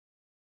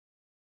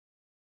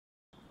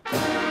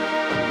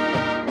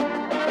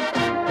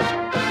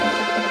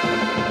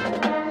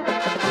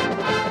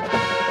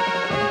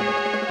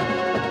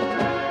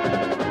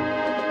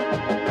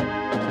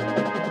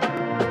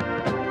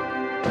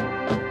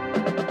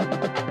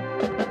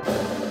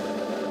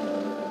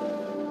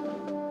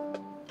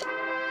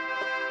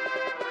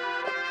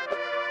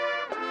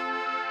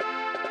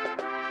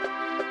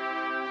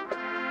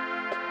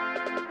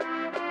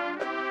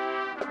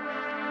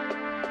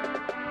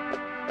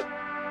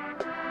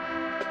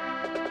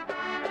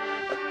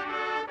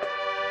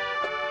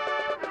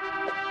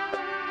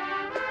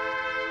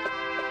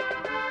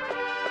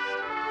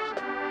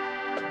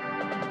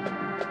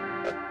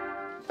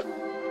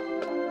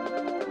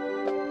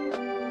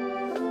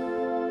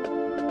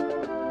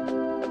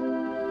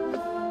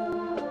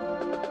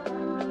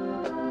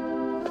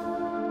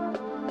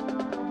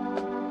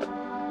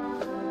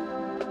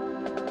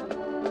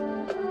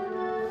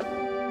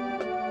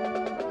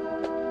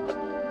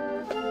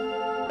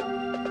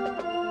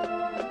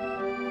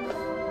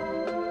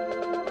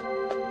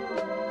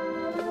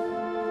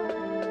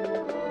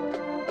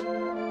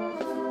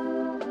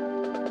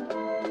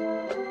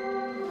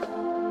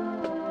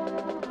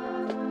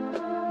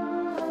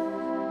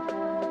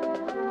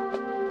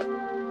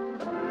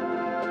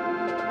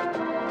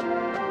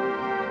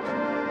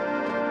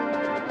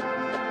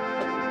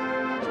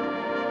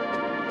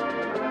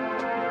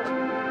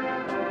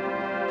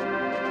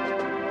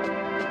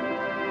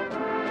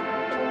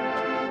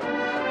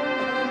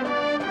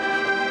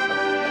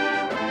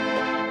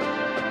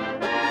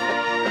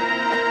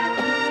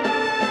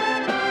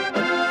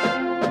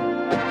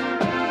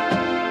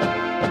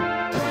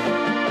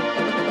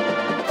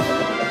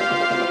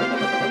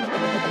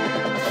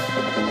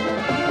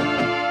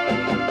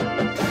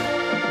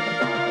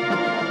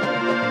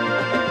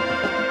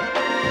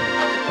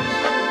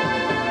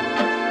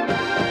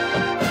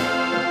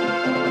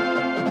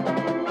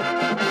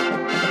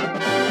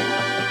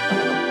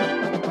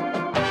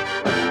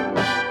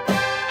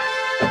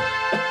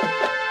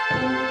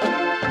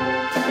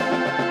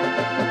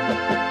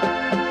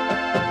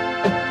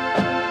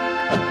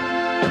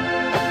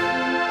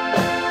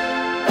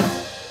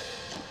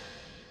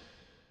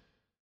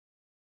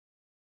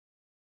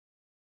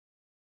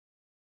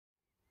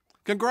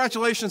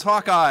Congratulations,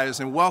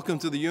 Hawkeyes, and welcome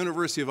to the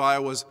University of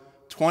Iowa's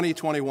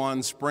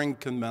 2021 Spring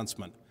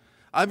Commencement.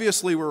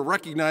 Obviously, we're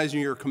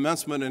recognizing your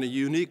commencement in a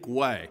unique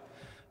way,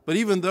 but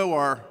even though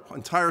our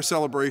entire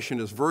celebration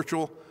is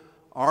virtual,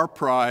 our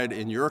pride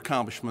in your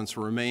accomplishments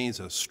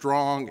remains as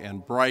strong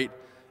and bright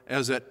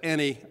as at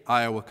any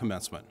Iowa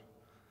commencement.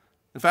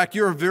 In fact,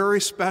 you're a very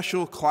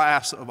special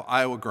class of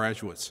Iowa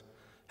graduates,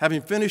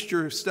 having finished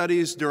your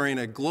studies during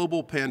a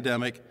global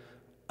pandemic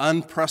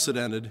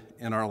unprecedented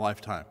in our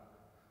lifetime.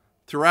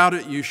 Throughout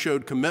it, you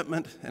showed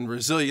commitment and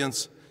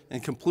resilience in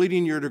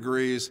completing your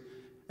degrees,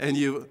 and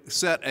you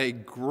set a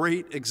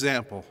great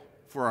example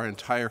for our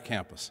entire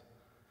campus.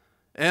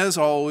 As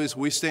always,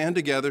 we stand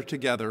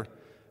together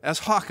as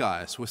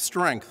Hawkeyes with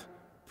strength,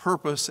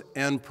 purpose,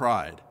 and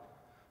pride.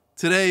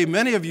 Today,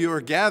 many of you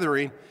are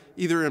gathering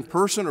either in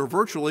person or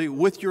virtually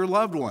with your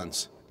loved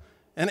ones,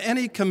 and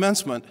any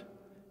commencement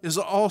is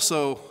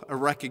also a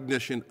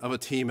recognition of a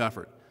team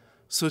effort.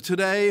 So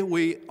today,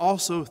 we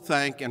also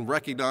thank and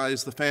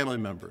recognize the family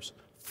members,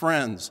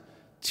 friends,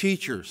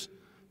 teachers,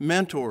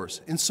 mentors,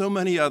 and so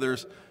many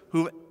others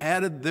who have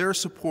added their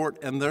support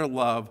and their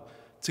love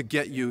to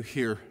get you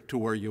here to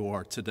where you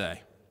are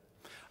today.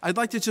 I'd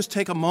like to just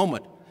take a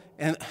moment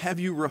and have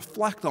you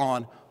reflect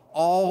on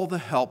all the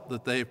help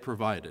that they've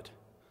provided,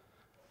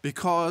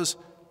 because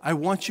I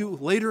want you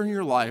later in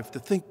your life to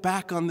think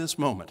back on this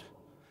moment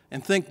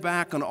and think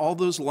back on all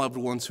those loved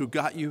ones who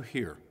got you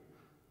here.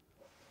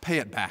 Pay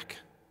it back.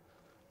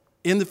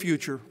 In the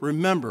future,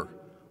 remember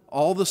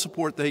all the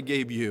support they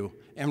gave you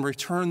and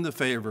return the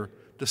favor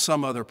to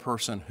some other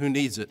person who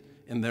needs it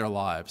in their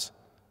lives.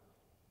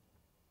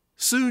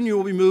 Soon you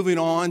will be moving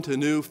on to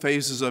new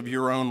phases of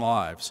your own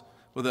lives,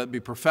 whether that be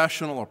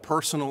professional or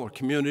personal or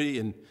community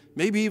and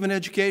maybe even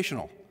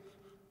educational.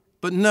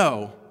 But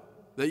know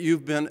that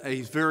you've been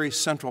a very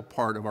central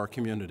part of our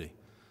community.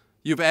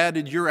 You've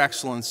added your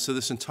excellence to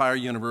this entire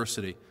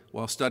university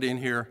while studying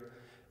here,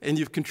 and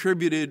you've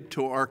contributed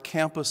to our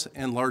campus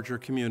and larger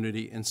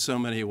community in so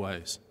many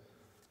ways.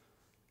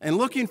 And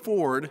looking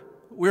forward,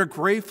 we're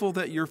grateful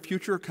that your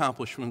future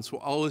accomplishments will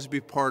always be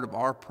part of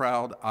our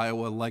proud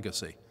Iowa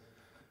legacy.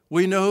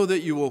 We know that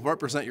you will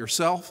represent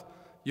yourself,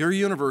 your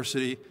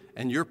university,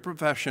 and your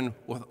profession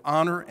with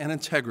honor and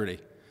integrity,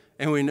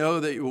 and we know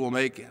that you will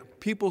make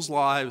people's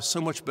lives so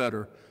much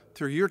better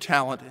through your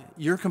talent,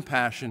 your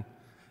compassion,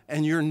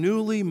 and your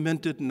newly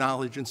minted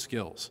knowledge and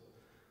skills.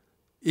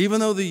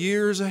 Even though the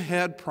years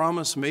ahead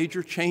promise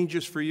major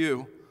changes for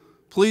you,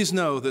 please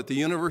know that the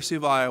University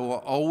of Iowa will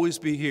always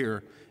be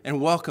here and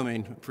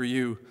welcoming for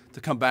you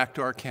to come back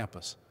to our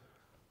campus.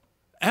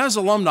 As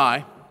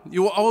alumni,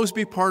 you will always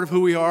be part of who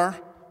we are,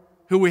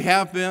 who we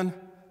have been,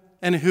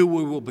 and who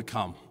we will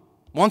become.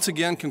 Once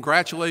again,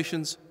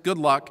 congratulations, good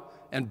luck,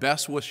 and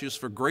best wishes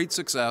for great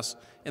success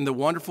in the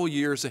wonderful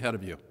years ahead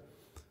of you.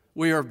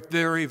 We are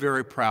very,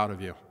 very proud of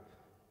you.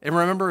 And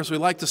remember, as we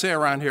like to say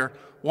around here,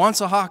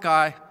 once a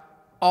Hawkeye,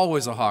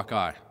 always a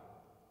Hawkeye.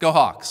 Go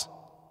Hawks.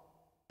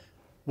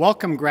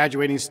 Welcome,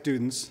 graduating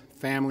students,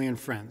 family, and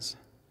friends.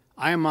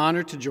 I am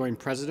honored to join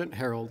President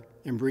Harold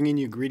in bringing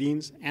you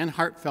greetings and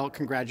heartfelt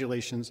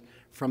congratulations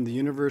from the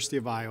University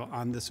of Iowa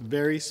on this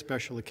very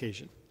special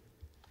occasion.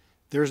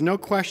 There is no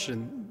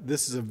question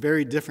this is a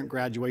very different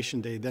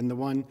graduation day than the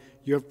one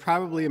you have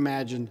probably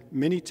imagined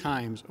many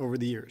times over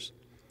the years.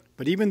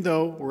 But even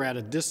though we're at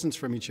a distance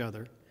from each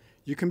other,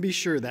 you can be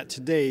sure that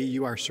today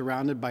you are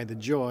surrounded by the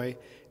joy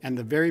and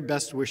the very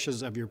best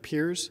wishes of your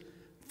peers,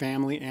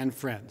 family, and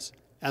friends,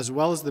 as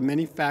well as the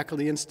many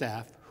faculty and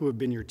staff who have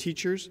been your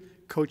teachers,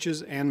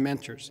 coaches, and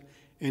mentors,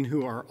 and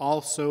who are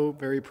all so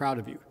very proud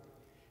of you.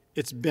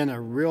 It's been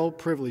a real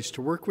privilege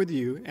to work with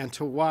you and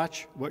to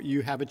watch what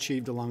you have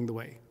achieved along the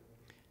way.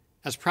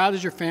 As proud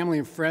as your family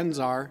and friends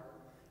are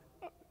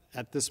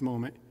at this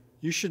moment,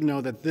 you should know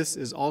that this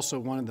is also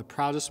one of the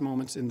proudest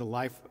moments in the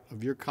life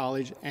of your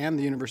college and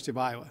the University of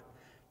Iowa.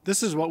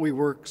 This is what we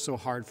work so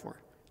hard for,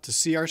 to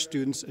see our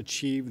students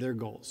achieve their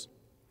goals.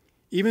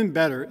 Even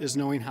better is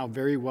knowing how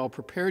very well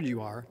prepared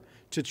you are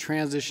to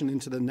transition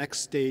into the next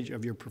stage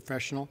of your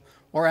professional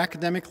or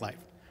academic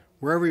life,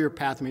 wherever your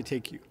path may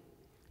take you.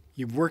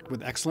 You've worked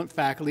with excellent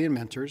faculty and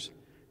mentors,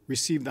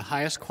 received the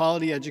highest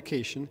quality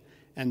education,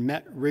 and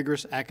met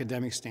rigorous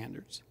academic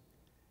standards.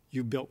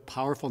 You've built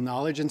powerful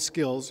knowledge and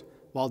skills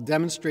while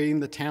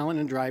demonstrating the talent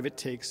and drive it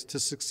takes to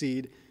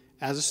succeed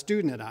as a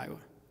student at Iowa.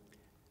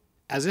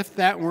 As if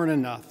that weren't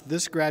enough,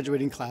 this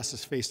graduating class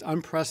has faced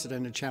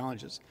unprecedented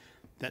challenges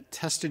that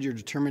tested your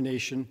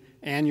determination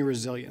and your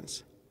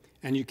resilience,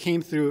 and you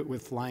came through it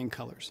with flying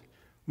colors.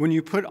 When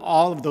you put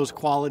all of those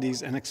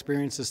qualities and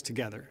experiences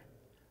together,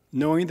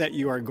 knowing that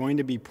you are going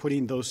to be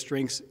putting those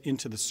strengths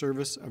into the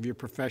service of your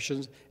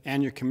professions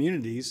and your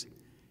communities,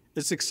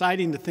 it's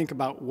exciting to think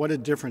about what a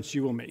difference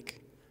you will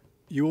make.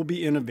 You will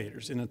be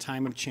innovators in a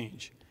time of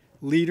change,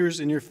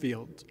 leaders in your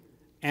field,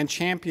 and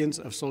champions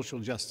of social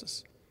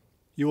justice.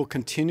 You will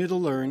continue to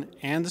learn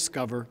and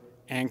discover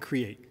and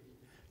create.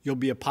 You'll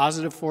be a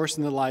positive force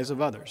in the lives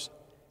of others.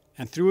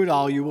 And through it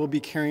all, you will be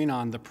carrying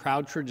on the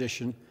proud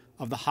tradition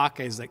of the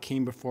Hawkeyes that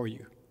came before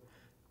you.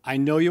 I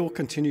know you will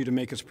continue to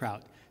make us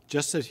proud,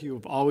 just as you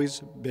have always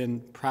been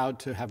proud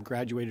to have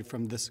graduated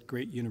from this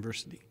great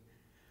university.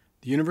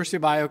 The University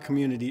of Iowa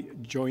community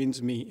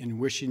joins me in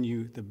wishing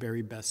you the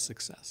very best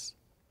success.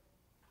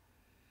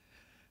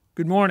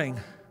 Good morning.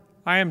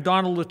 I am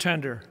Donald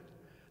Latender,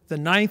 the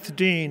 9th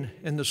Dean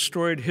in the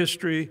storied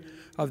history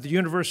of the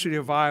University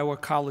of Iowa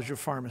College of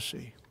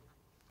Pharmacy.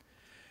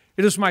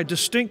 It is my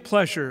distinct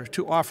pleasure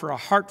to offer a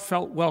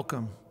heartfelt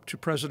welcome to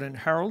President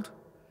Harold,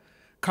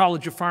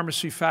 College of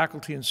Pharmacy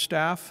faculty and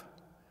staff,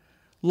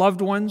 loved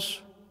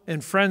ones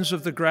and friends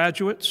of the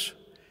graduates,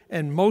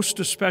 and most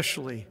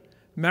especially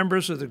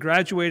members of the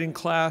graduating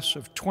class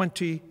of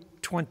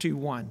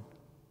 2021.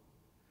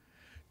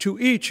 To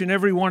each and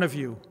every one of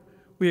you,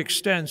 we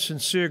extend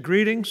sincere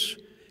greetings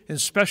and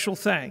special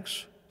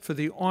thanks for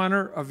the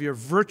honor of your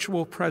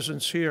virtual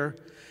presence here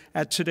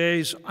at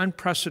today's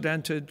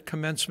unprecedented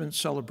commencement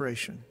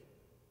celebration.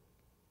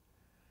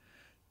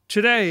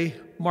 Today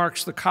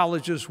marks the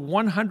college's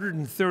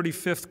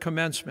 135th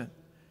commencement,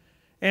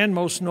 and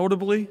most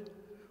notably,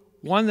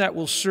 one that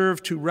will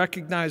serve to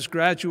recognize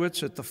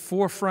graduates at the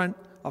forefront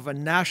of a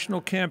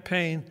national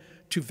campaign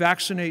to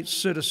vaccinate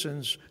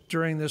citizens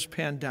during this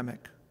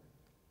pandemic.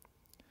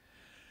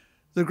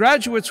 The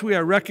graduates we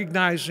are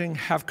recognizing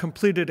have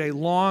completed a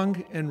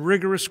long and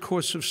rigorous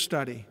course of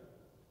study.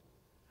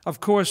 Of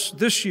course,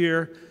 this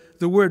year,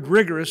 the word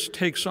rigorous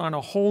takes on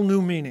a whole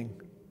new meaning.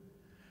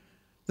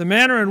 The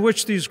manner in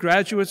which these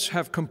graduates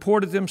have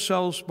comported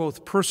themselves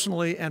both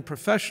personally and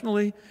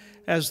professionally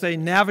as they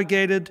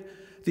navigated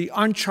the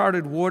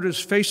uncharted waters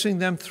facing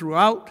them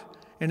throughout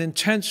an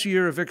intense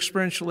year of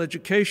experiential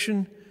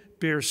education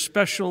bears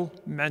special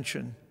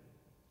mention.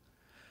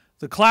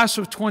 The class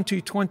of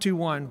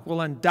 2021 will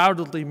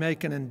undoubtedly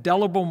make an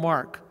indelible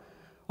mark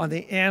on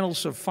the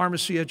annals of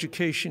pharmacy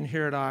education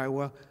here at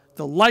Iowa,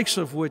 the likes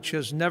of which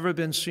has never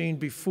been seen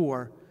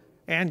before,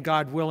 and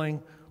God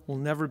willing, will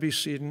never be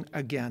seen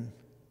again.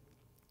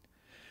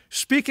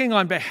 Speaking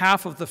on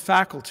behalf of the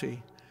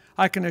faculty,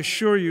 I can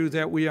assure you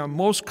that we are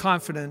most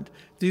confident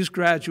these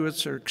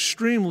graduates are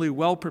extremely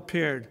well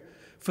prepared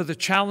for the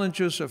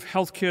challenges of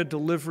healthcare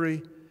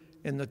delivery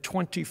in the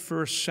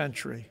 21st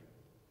century.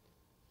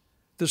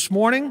 This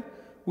morning,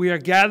 we are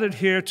gathered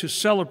here to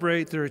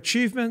celebrate their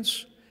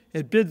achievements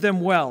and bid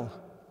them well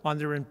on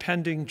their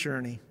impending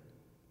journey.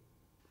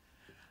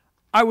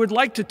 I would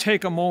like to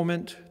take a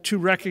moment to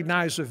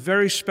recognize a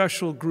very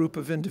special group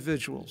of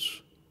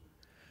individuals.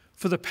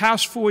 For the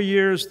past 4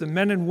 years, the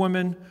men and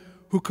women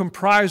who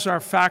comprise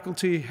our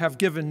faculty have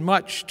given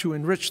much to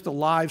enrich the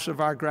lives of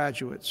our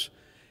graduates,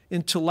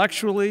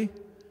 intellectually,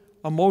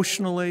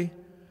 emotionally,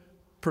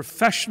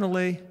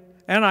 professionally,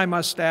 and I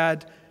must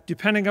add,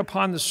 depending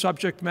upon the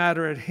subject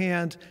matter at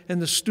hand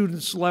and the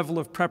student's level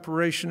of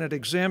preparation at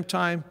exam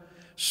time,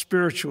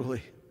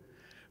 spiritually.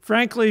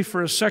 Frankly,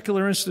 for a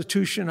secular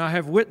institution, I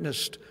have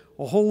witnessed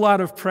a whole lot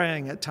of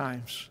praying at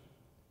times.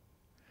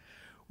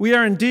 We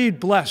are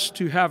indeed blessed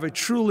to have a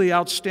truly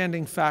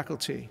outstanding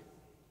faculty.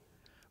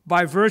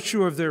 By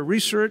virtue of their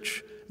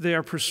research, they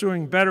are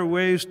pursuing better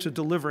ways to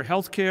deliver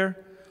health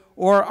care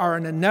or are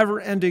in a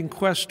never-ending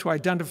quest to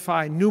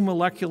identify new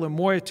molecular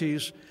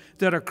moieties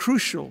that are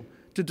crucial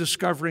to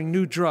discovering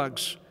new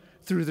drugs.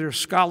 Through their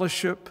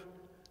scholarship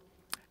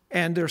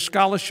and their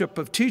scholarship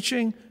of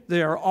teaching,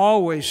 they are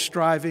always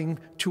striving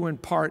to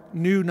impart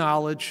new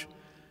knowledge,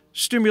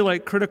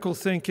 stimulate critical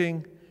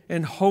thinking,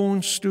 and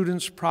hone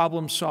students'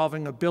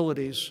 problem-solving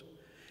abilities.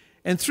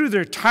 And through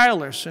their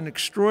tireless and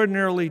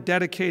extraordinarily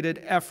dedicated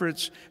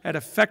efforts at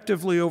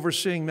effectively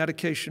overseeing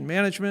medication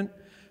management,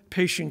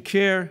 patient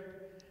care,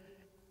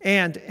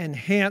 and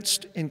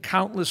enhanced in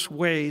countless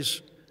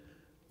ways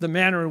the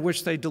manner in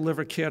which they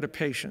deliver care to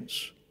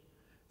patients.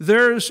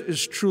 Theirs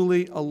is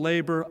truly a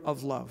labor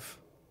of love.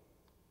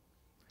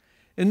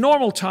 In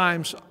normal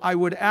times, I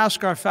would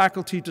ask our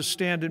faculty to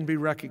stand and be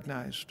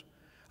recognized.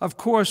 Of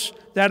course,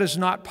 that is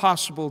not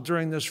possible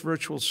during this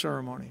virtual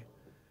ceremony.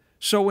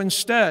 So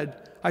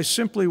instead, I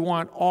simply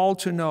want all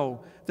to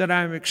know that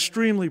I am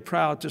extremely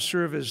proud to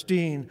serve as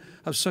dean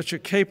of such a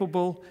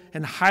capable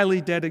and highly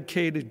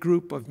dedicated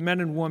group of men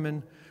and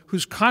women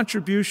whose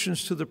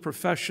contributions to the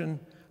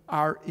profession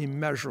are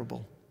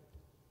immeasurable.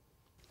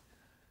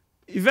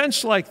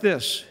 Events like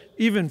this,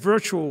 even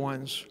virtual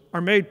ones,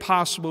 are made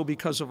possible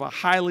because of a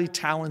highly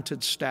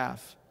talented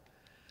staff.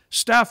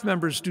 Staff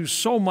members do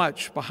so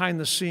much behind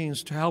the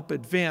scenes to help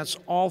advance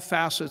all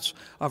facets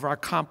of our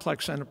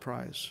complex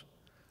enterprise.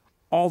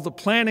 All the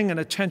planning and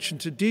attention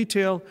to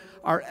detail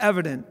are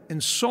evident in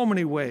so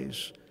many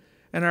ways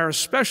and are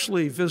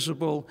especially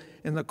visible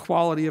in the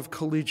quality of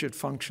collegiate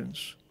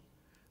functions.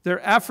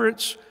 Their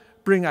efforts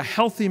bring a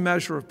healthy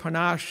measure of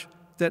panache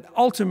that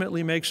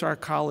ultimately makes our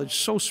college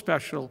so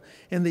special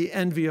and the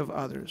envy of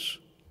others.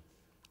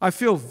 I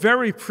feel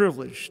very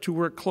privileged to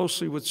work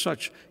closely with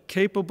such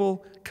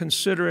capable,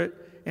 considerate,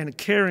 and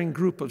caring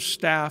group of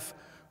staff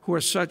who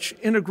are such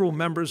integral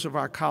members of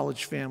our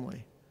college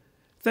family.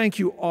 Thank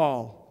you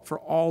all for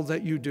all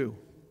that you do.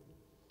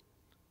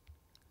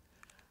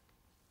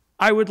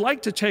 I would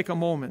like to take a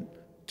moment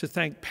to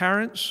thank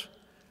parents,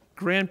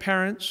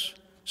 grandparents,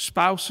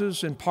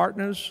 spouses, and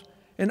partners,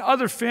 and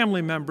other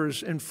family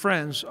members and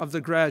friends of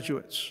the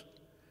graduates.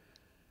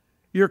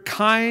 Your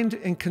kind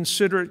and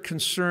considerate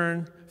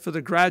concern for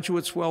the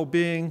graduates'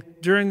 well-being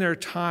during their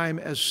time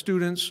as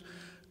students,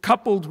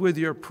 coupled with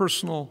your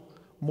personal,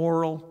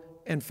 moral,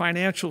 and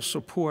financial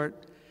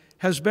support,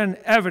 has been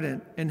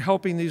evident in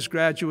helping these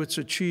graduates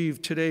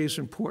achieve today's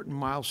important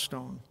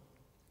milestone.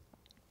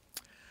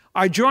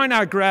 I join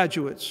our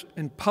graduates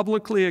in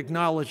publicly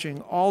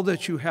acknowledging all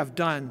that you have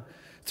done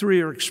through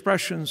your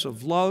expressions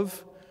of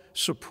love,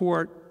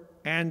 support,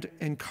 and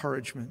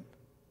encouragement.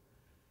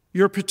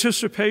 Your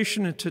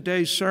participation in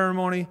today's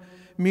ceremony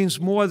means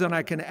more than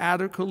I can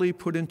adequately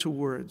put into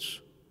words.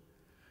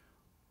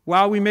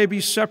 While we may be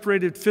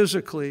separated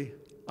physically,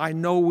 I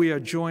know we are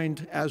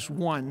joined as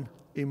one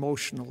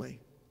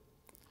emotionally.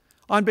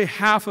 On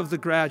behalf of the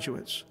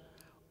graduates,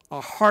 a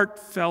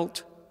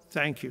heartfelt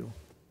thank you.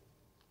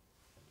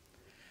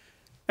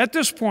 At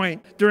this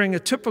point, during a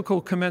typical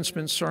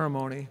commencement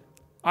ceremony,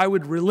 I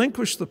would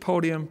relinquish the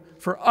podium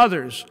for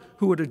others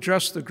who would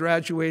address the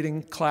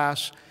graduating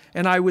class,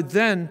 and I would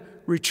then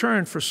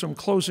return for some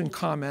closing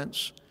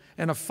comments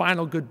and a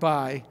final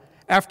goodbye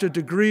after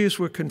degrees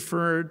were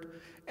conferred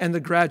and the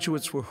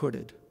graduates were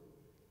hooded.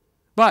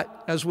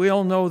 But, as we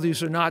all know,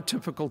 these are not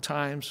typical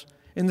times,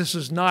 and this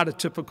is not a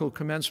typical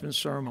commencement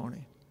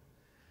ceremony.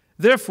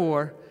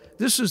 Therefore,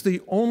 this is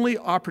the only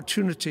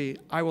opportunity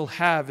I will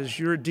have as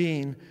your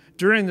dean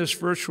during this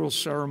virtual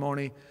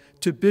ceremony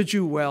to bid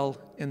you well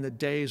in the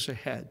days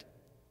ahead.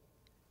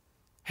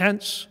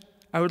 Hence,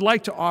 I would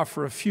like to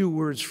offer a few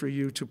words for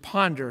you to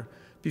ponder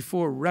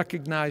before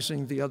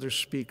recognizing the other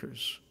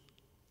speakers.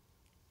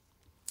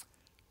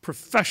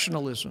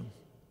 Professionalism.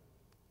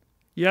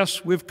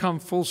 Yes, we've come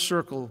full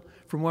circle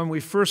from when we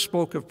first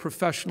spoke of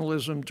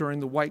professionalism during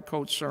the white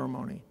coat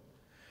ceremony.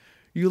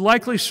 You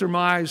likely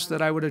surmised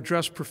that I would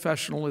address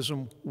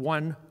professionalism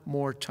one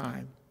more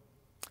time.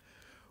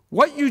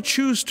 What you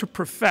choose to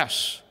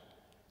profess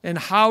and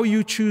how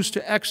you choose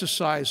to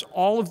exercise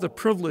all of the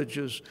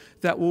privileges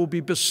that will be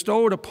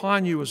bestowed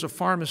upon you as a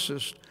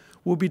pharmacist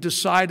will be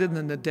decided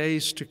in the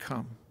days to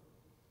come.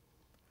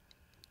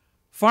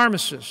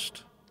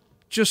 Pharmacist,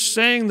 just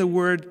saying the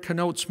word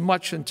connotes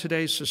much in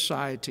today's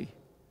society: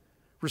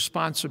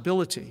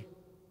 responsibility,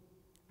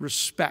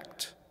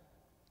 respect,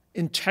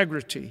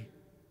 integrity,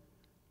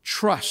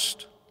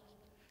 trust,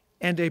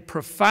 and a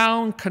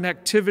profound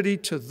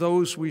connectivity to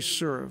those we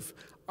serve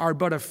are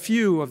but a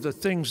few of the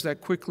things that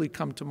quickly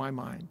come to my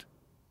mind.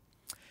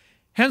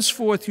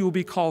 Henceforth, you will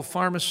be called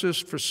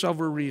pharmacist for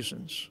several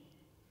reasons.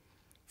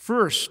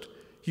 First,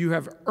 you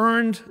have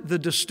earned the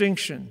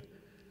distinction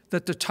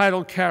that the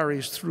title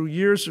carries through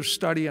years of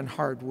study and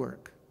hard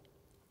work.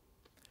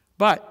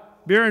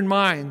 But bear in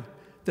mind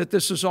that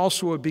this is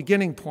also a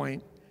beginning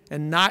point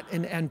and not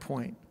an end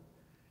point.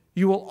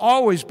 You will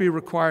always be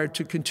required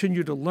to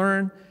continue to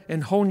learn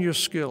and hone your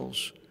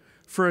skills,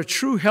 for a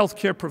true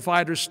healthcare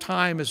provider's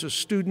time as a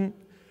student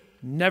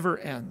never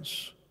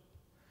ends.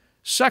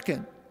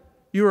 Second,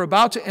 you are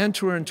about to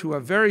enter into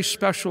a very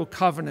special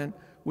covenant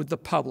with the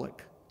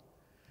public.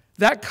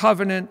 That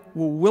covenant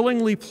will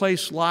willingly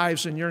place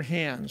lives in your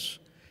hands,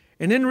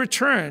 and in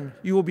return,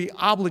 you will be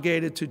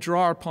obligated to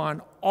draw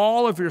upon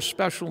all of your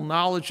special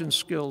knowledge and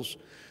skills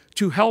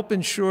to help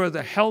ensure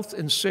the health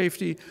and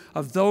safety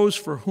of those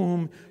for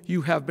whom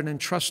you have been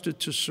entrusted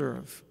to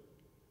serve.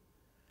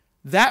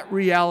 That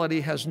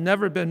reality has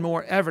never been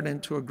more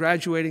evident to a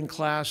graduating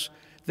class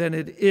than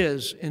it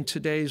is in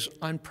today's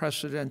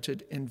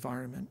unprecedented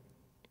environment.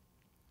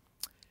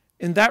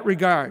 In that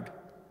regard,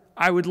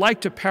 I would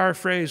like to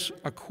paraphrase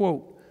a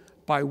quote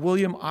by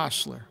William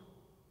Osler.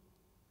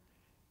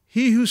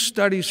 "He who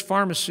studies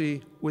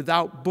pharmacy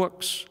without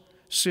books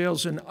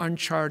sails an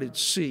uncharted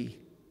sea,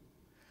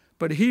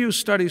 but he who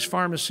studies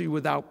pharmacy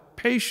without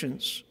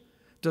patience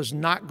does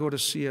not go to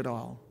sea at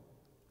all."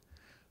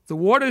 The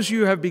waters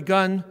you have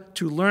begun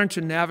to learn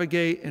to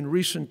navigate in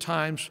recent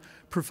times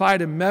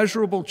provide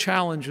immeasurable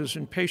challenges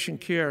in patient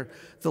care,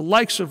 the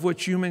likes of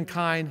which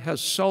humankind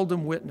has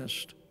seldom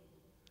witnessed.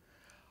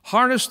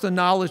 Harness the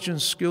knowledge and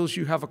skills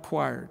you have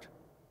acquired.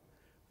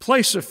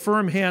 Place a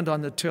firm hand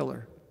on the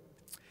tiller.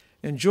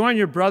 And join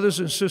your brothers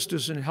and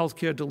sisters in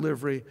healthcare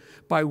delivery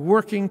by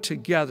working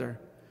together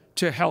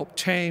to help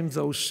tame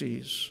those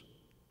seas.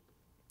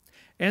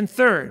 And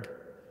third,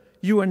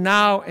 you are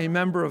now a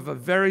member of a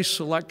very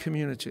select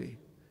community.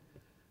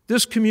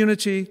 This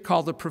community,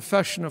 called the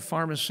profession of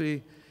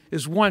pharmacy,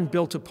 is one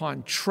built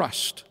upon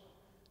trust,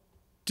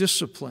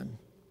 discipline,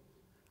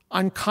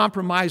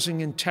 uncompromising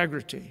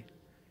integrity,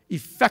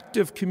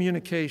 effective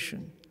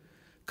communication,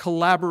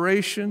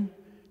 collaboration,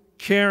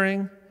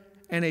 caring,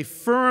 and a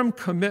firm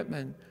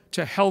commitment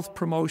to health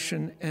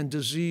promotion and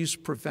disease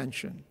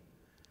prevention.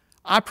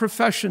 Our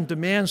profession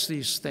demands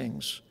these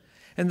things,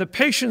 and the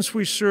patients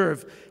we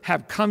serve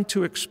have come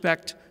to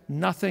expect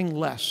nothing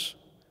less.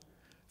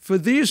 For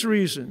these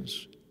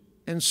reasons,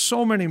 and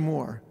so many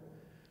more,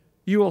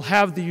 you will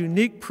have the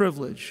unique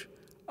privilege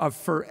of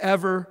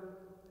forever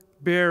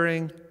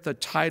bearing the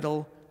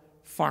title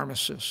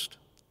pharmacist.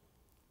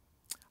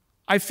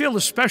 I feel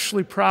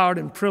especially proud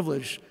and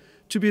privileged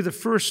to be the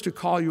first to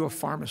call you a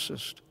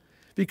pharmacist,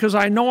 because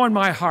I know in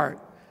my heart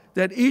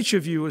that each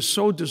of you is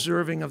so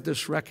deserving of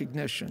this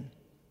recognition.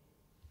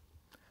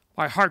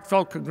 My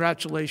heartfelt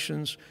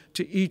congratulations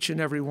to each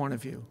and every one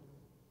of you.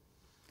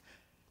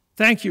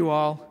 Thank you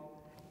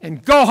all,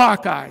 and go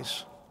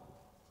Hawkeyes!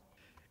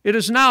 It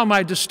is now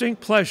my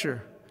distinct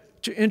pleasure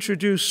to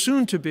introduce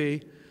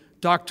soon-to-be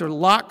Dr.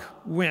 Locke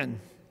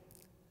Wynn,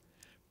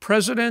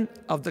 President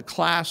of the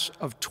Class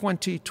of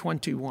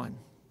 2021.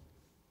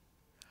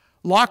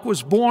 Locke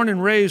was born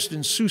and raised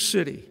in Sioux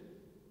City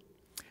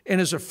and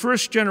is a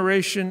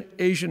first-generation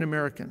Asian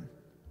American.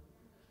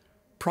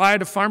 Prior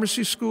to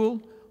pharmacy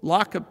school,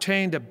 Locke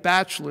obtained a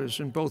bachelor's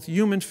in both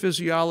human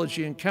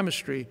physiology and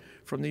chemistry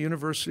from the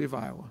University of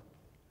Iowa.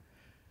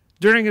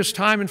 During his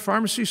time in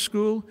pharmacy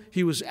school,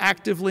 he was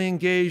actively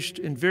engaged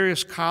in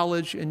various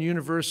college and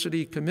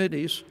university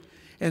committees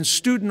and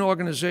student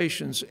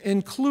organizations,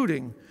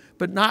 including,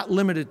 but not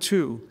limited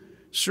to,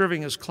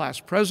 serving as class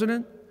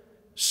president,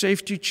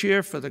 safety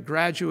chair for the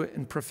graduate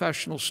and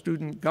professional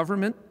student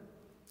government,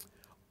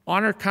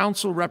 honor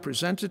council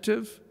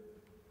representative,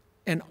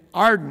 an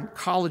ardent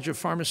College of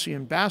Pharmacy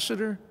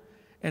ambassador,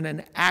 and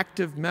an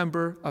active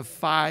member of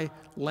Phi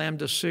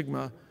Lambda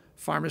Sigma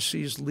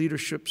Pharmacy's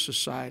Leadership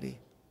Society.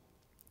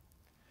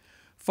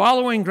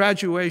 Following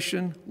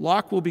graduation,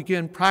 Locke will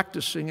begin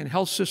practicing in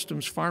health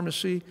systems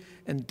pharmacy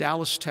in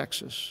Dallas,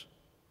 Texas.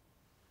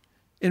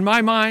 In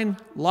my mind,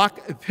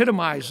 Locke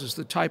epitomizes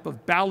the type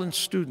of balanced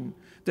student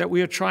that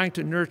we are trying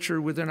to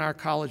nurture within our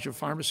College of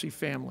Pharmacy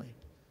family.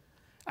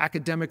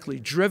 Academically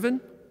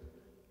driven,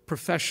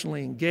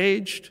 professionally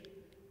engaged,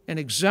 and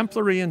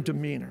exemplary in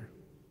demeanor.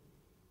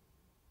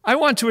 I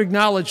want to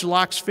acknowledge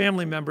Locke's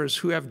family members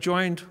who have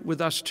joined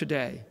with us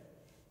today.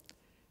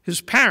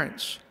 His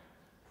parents,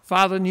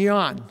 Father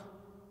Nyan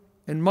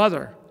and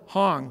Mother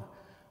Hong,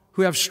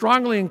 who have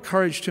strongly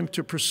encouraged him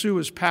to pursue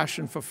his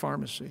passion for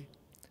pharmacy.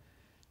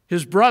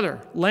 His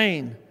brother,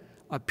 Lane,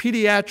 a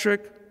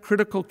pediatric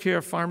critical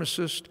care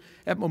pharmacist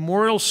at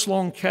Memorial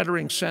Sloan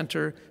Kettering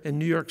Center in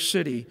New York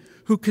City,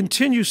 who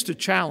continues to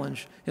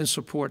challenge and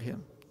support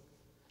him.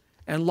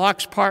 And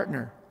Locke's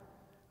partner,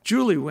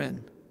 Julie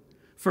Wynn,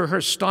 for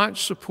her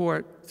staunch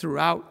support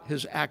throughout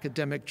his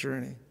academic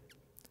journey.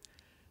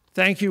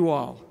 Thank you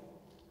all.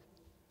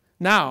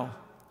 Now,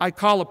 I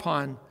call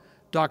upon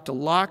Dr.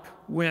 Locke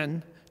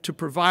Wynn to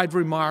provide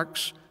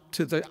remarks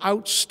to the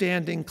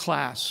outstanding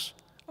class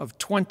of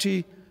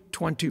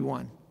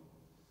 2021.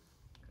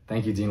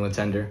 Thank you, Dean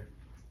Latender.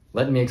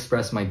 Let me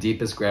express my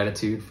deepest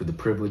gratitude for the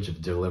privilege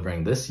of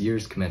delivering this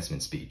year's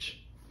commencement speech.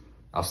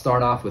 I'll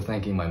start off with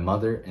thanking my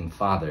mother and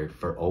father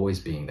for always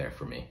being there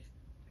for me.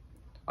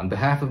 On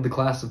behalf of the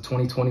class of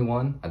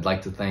 2021, I'd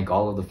like to thank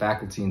all of the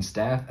faculty and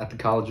staff at the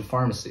College of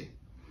Pharmacy,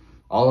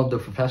 all of the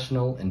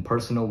professional and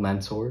personal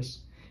mentors,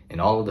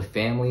 and all of the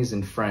families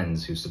and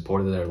friends who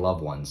supported their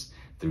loved ones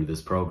through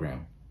this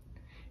program.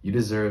 You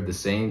deserve the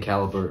same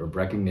caliber of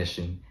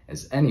recognition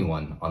as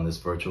anyone on this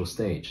virtual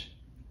stage.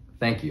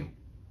 Thank you.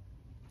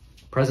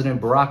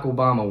 President Barack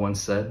Obama once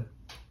said,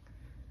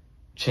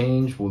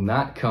 "Change will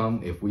not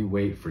come if we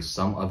wait for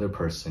some other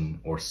person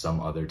or some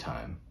other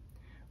time.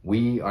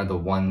 We are the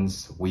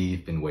ones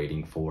we've been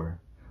waiting for.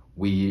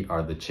 We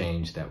are the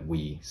change that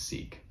we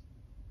seek."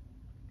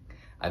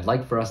 I'd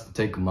like for us to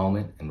take a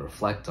moment and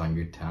reflect on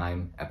your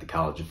time at the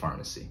College of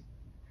Pharmacy.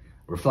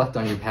 Reflect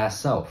on your past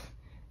self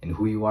and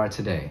who you are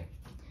today.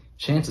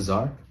 Chances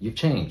are you've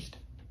changed,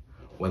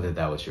 whether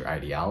that was your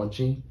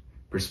ideology,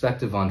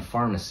 perspective on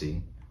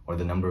pharmacy, or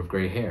the number of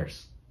gray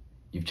hairs.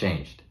 You've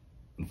changed,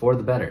 and for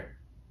the better.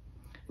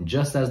 And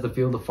just as the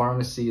field of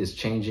pharmacy is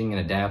changing and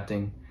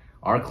adapting,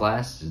 our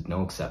class is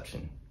no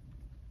exception.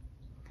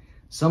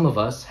 Some of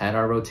us had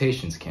our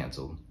rotations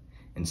canceled,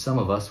 and some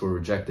of us were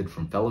rejected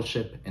from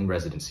fellowship and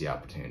residency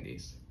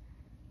opportunities.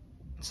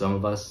 Some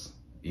of us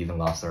even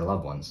lost our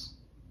loved ones.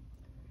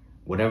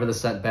 Whatever the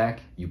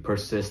setback, you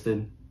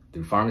persisted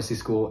through pharmacy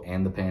school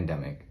and the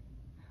pandemic.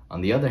 On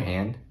the other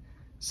hand,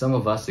 some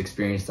of us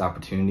experienced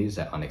opportunities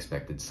at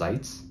unexpected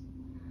sites.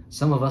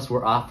 Some of us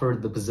were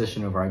offered the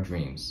position of our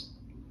dreams,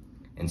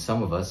 and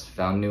some of us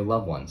found new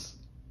loved ones.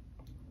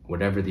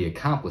 Whatever the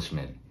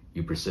accomplishment,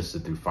 you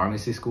persisted through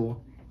pharmacy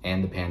school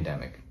and the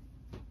pandemic.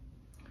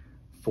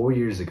 4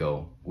 years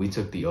ago, we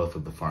took the oath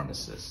of the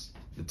pharmacist.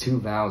 The two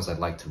vows I'd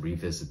like to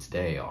revisit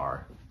today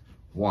are: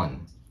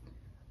 1,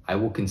 I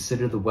will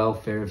consider the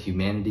welfare of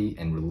humanity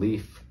and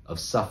relief of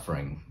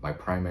suffering my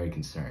primary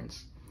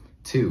concerns.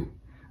 2,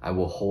 I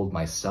will hold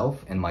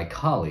myself and my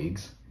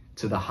colleagues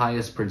to the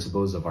highest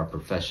principles of our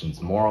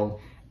profession's moral,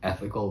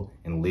 ethical,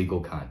 and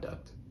legal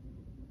conduct.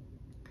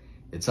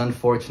 It's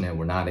unfortunate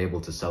we're not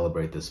able to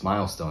celebrate this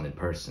milestone in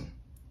person.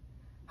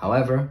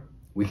 However,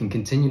 we can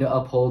continue to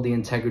uphold the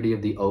integrity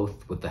of the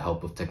oath with the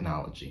help of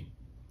technology.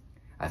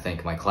 I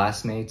thank my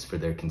classmates for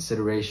their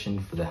consideration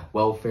for the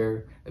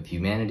welfare of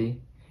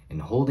humanity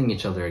and holding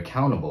each other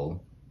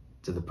accountable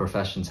to the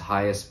profession's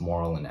highest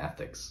moral and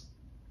ethics.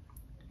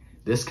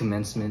 This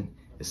commencement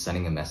is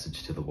sending a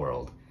message to the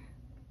world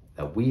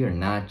that we are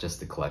not just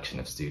a collection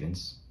of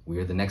students, we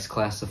are the next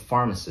class of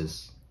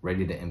pharmacists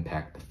ready to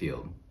impact the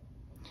field.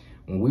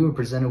 When we were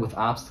presented with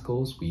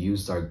obstacles, we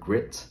used our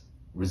grit,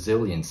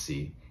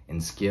 resiliency,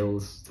 and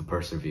skills to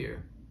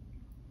persevere.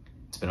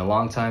 It's been a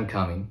long time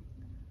coming,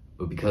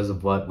 but because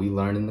of what we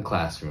learned in the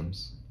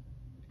classrooms,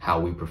 how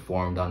we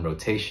performed on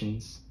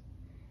rotations,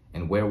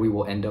 and where we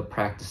will end up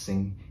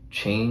practicing,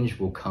 change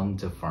will come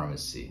to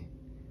pharmacy.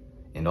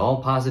 And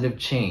all positive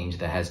change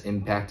that has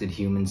impacted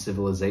human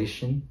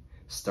civilization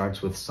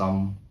starts with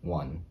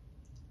someone.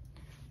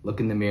 Look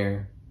in the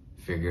mirror,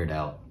 figure it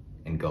out,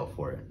 and go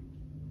for it.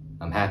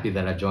 I'm happy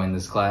that I joined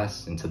this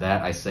class, and to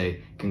that I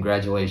say,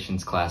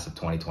 congratulations, class of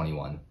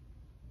 2021.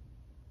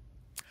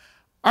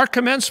 Our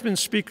commencement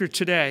speaker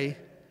today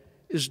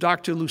is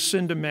Dr.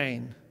 Lucinda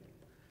Main.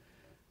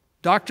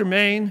 Dr.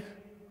 Main,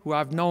 who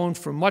I've known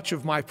for much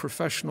of my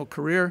professional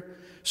career,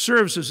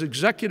 serves as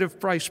Executive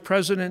Vice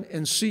President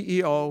and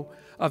CEO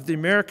of the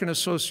American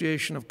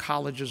Association of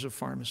Colleges of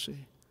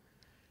Pharmacy.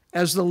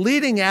 As the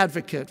leading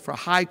advocate for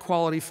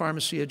high-quality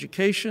pharmacy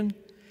education,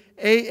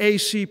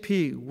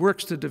 AACP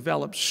works to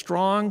develop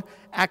strong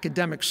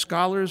academic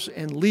scholars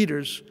and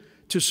leaders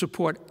to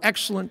support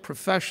excellent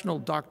professional,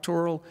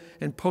 doctoral,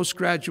 and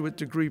postgraduate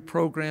degree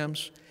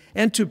programs,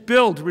 and to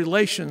build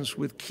relations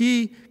with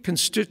key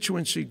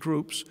constituency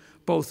groups,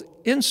 both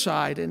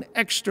inside and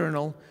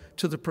external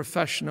to the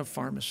profession of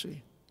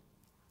pharmacy.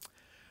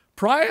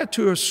 Prior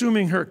to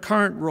assuming her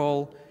current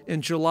role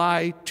in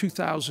July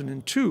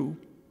 2002,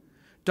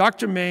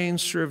 Dr. Main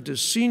served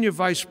as Senior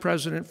Vice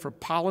President for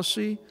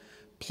Policy,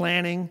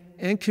 Planning,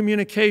 and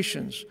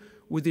Communications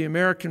with the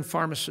American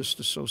Pharmacists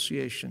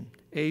Association,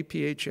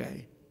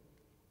 APHA.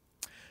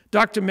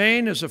 Dr.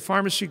 Main is a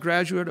pharmacy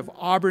graduate of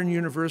Auburn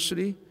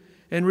University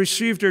and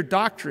received her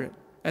doctorate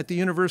at the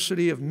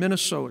University of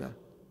Minnesota.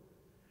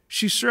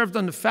 She served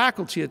on the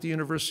faculty at the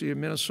University of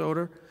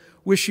Minnesota,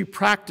 where she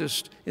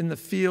practiced in the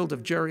field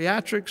of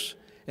geriatrics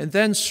and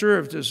then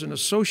served as an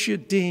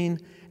associate dean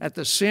at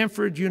the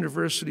Sanford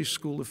University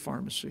School of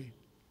Pharmacy.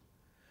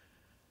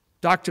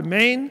 Dr.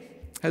 Main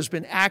has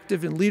been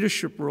active in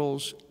leadership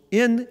roles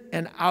in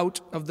and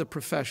out of the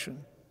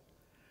profession.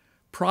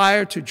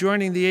 Prior to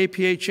joining the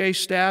APHA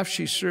staff,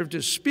 she served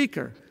as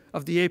Speaker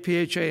of the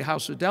APHA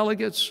House of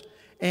Delegates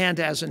and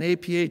as an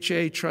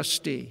APHA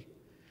trustee.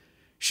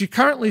 She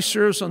currently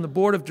serves on the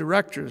Board of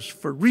Directors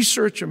for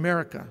Research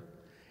America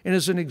and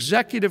is an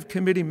executive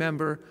committee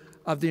member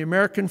of the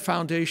American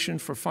Foundation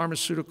for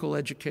Pharmaceutical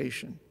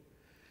Education.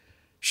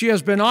 She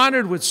has been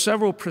honored with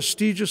several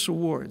prestigious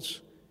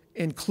awards,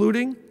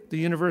 including the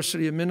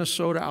University of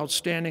Minnesota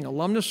Outstanding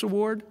Alumnus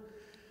Award,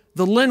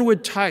 the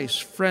Linwood Tice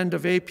Friend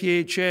of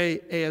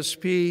APHA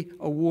ASP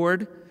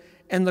Award,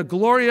 and the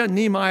Gloria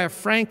Niemeyer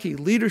Franke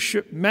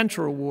Leadership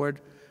Mentor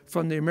Award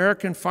from the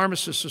American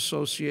Pharmacists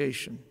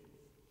Association.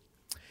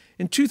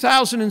 In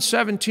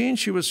 2017,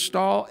 she was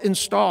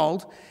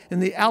installed in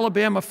the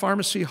Alabama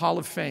Pharmacy Hall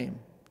of Fame.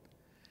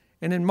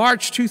 And in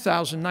March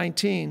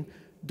 2019,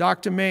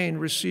 Dr. Main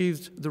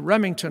received the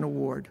Remington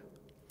Award,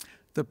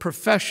 the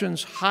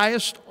profession's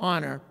highest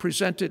honor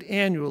presented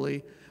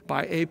annually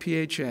by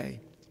APHA.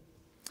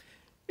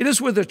 It is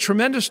with a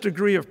tremendous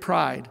degree of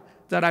pride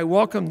that I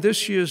welcome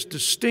this year's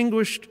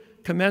distinguished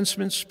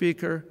commencement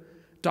speaker,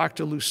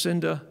 Dr.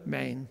 Lucinda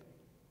Main.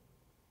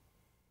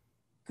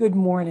 Good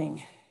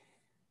morning,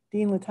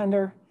 Dean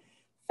Latender,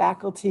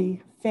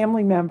 faculty,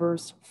 family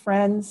members,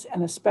 friends,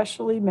 and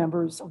especially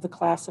members of the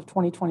class of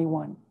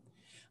 2021.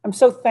 I'm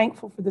so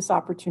thankful for this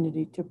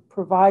opportunity to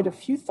provide a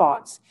few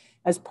thoughts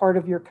as part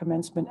of your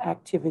commencement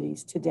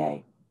activities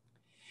today.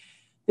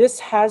 This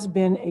has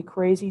been a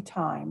crazy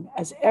time,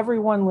 as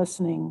everyone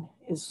listening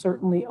is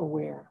certainly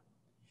aware.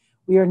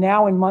 We are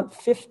now in month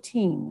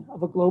 15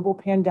 of a global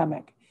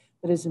pandemic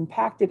that has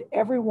impacted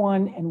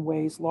everyone in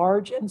ways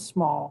large and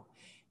small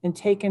and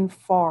taken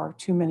far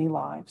too many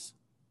lives.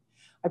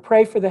 I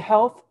pray for the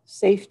health,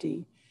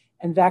 safety,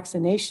 and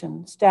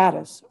vaccination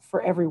status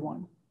for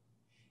everyone.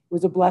 It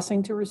was a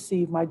blessing to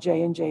receive my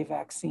J&J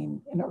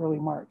vaccine in early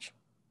March.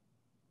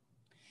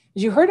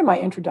 As you heard in my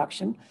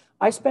introduction,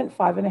 I spent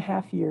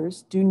 5.5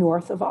 years due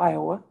north of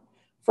Iowa,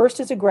 first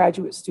as a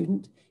graduate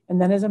student and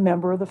then as a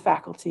member of the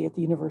faculty at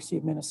the University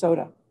of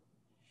Minnesota.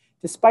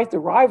 Despite the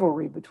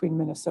rivalry between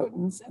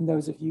Minnesotans and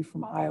those of you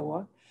from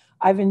Iowa,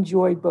 I've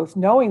enjoyed both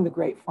knowing the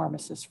great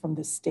pharmacists from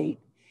this state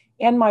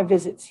and my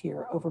visits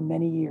here over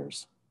many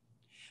years.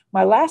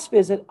 My last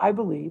visit, I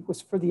believe,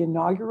 was for the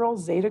inaugural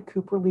Zeta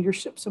Cooper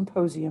Leadership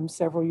Symposium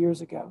several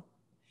years ago.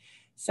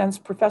 Since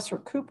Professor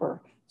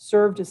Cooper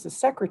served as the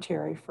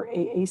secretary for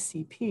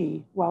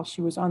AACP while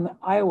she was on the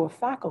Iowa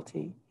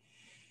faculty,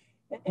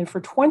 and for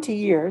 20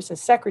 years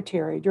as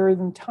secretary during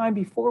the time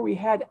before we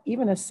had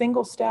even a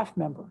single staff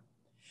member,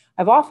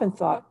 I've often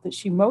thought that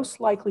she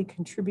most likely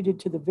contributed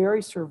to the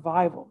very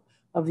survival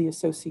of the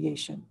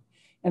association,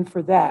 and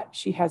for that,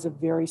 she has a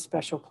very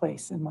special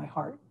place in my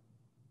heart.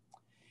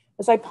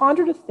 As I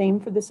pondered a theme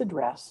for this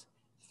address,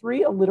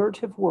 3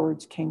 alliterative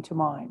words came to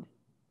mind: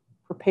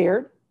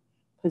 prepared,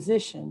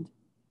 positioned,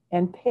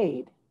 and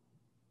paid.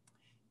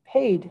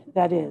 Paid,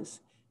 that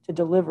is, to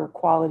deliver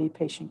quality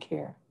patient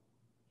care.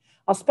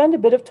 I'll spend a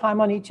bit of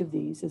time on each of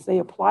these as they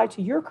apply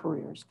to your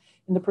careers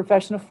in the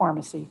profession of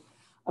pharmacy,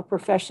 a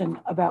profession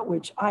about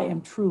which I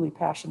am truly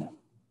passionate.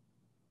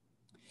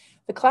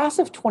 The class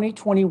of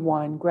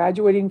 2021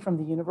 graduating from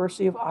the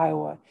University of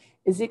Iowa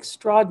is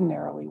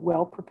extraordinarily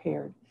well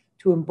prepared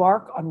to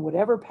embark on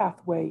whatever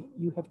pathway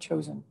you have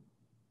chosen.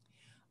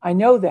 I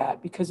know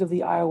that because of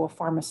the Iowa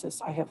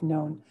pharmacists I have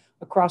known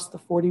across the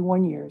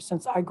 41 years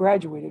since I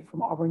graduated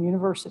from Auburn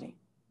University.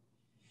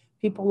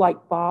 People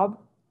like Bob,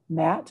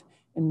 Matt,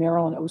 and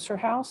Marilyn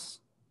Osterhaus,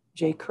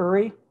 Jay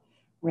Curry,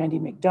 Randy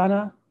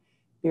McDonough,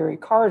 Barry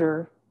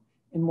Carter,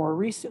 and more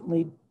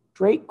recently,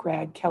 Drake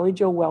grad Kelly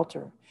Jo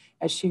Welter,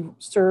 as she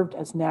served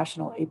as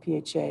National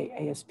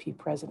APHA ASP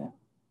President.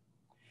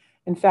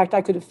 In fact,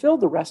 I could have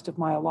filled the rest of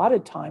my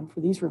allotted time for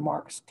these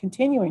remarks,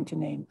 continuing to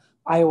name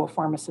Iowa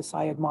pharmacists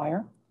I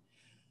admire.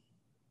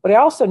 But I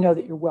also know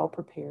that you're well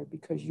prepared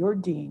because your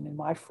dean and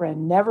my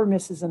friend never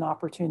misses an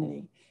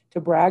opportunity to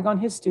brag on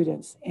his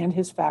students and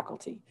his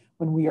faculty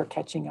when we are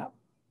catching up.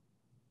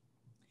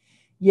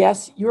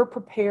 Yes, you're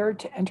prepared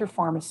to enter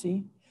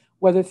pharmacy,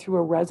 whether through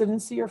a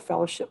residency or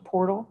fellowship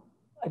portal,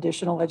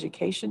 additional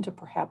education to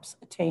perhaps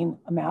attain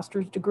a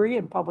master's degree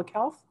in public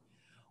health,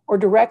 or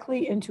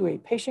directly into a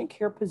patient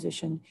care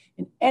position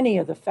in any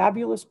of the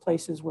fabulous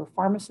places where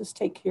pharmacists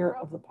take care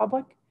of the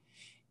public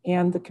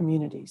and the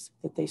communities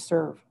that they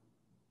serve.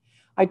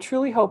 I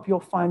truly hope you'll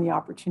find the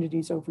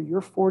opportunities over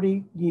your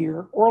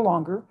 40-year or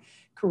longer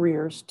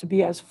careers to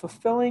be as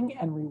fulfilling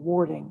and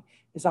rewarding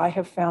as I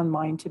have found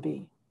mine to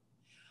be.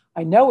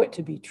 I know it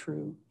to be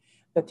true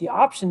that the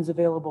options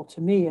available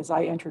to me as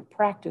I entered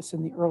practice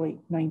in the early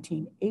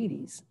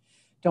 1980s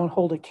don't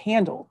hold a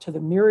candle to the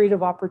myriad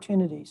of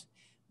opportunities,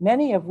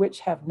 many of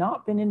which have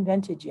not been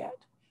invented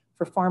yet,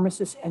 for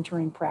pharmacists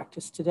entering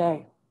practice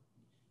today.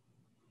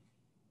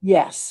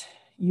 Yes,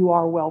 you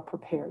are well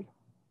prepared.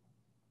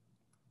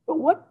 But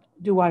what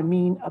do I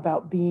mean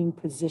about being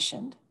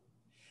positioned?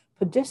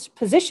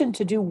 Positioned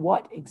to do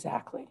what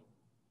exactly?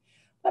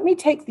 Let me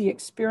take the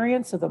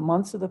experience of the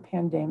months of the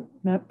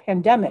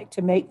pandemic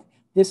to make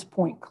this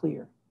point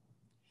clear.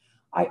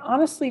 I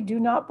honestly do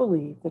not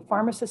believe that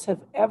pharmacists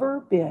have ever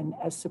been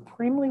as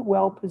supremely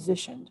well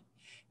positioned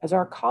as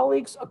our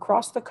colleagues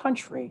across the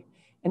country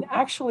and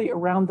actually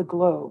around the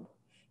globe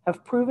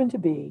have proven to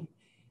be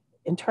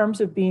in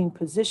terms of being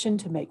positioned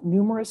to make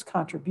numerous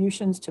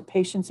contributions to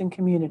patients and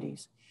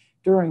communities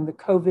during the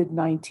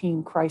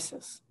COVID-19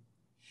 crisis.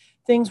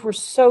 Things were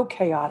so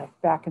chaotic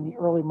back in the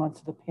early months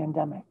of the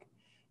pandemic.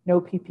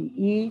 No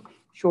PPE,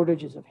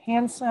 shortages of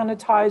hand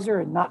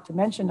sanitizer, and not to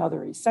mention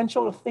other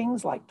essential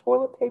things like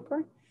toilet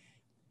paper.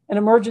 And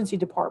emergency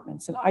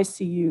departments and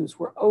ICUs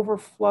were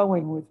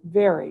overflowing with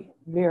very,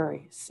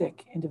 very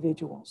sick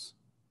individuals.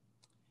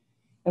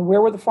 And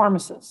where were the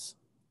pharmacists?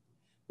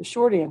 The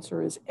short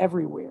answer is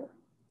everywhere,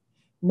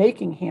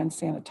 making hand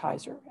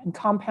sanitizer and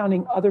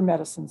compounding other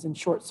medicines in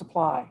short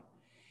supply,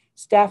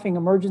 staffing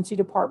emergency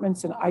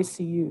departments and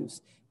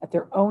ICUs at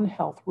their own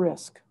health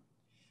risk,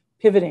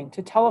 pivoting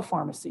to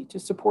telepharmacy to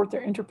support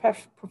their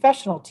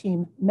interprofessional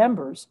team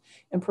members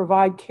and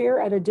provide care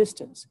at a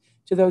distance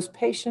to those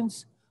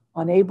patients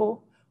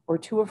unable or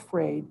too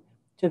afraid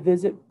to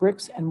visit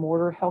bricks and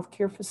mortar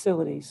healthcare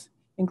facilities,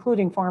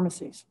 including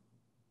pharmacies.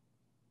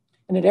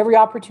 And at every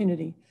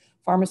opportunity,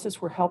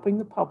 pharmacists were helping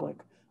the public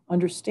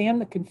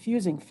understand the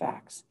confusing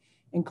facts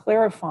and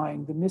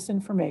clarifying the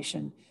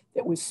misinformation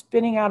that was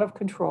spinning out of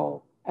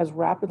control as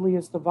rapidly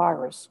as the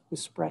virus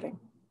was spreading.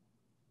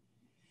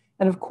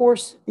 And of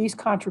course, these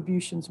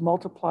contributions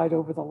multiplied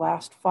over the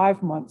last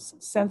 5 months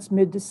since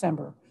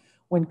mid-December,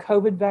 when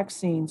COVID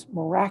vaccines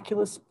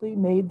miraculously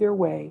made their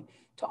way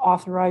to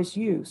authorized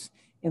use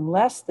in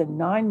less than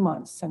 9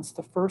 months since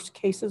the first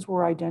cases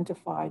were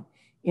identified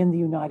in the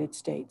United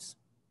States.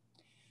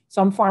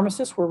 Some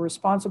pharmacists were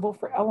responsible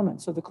for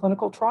elements of the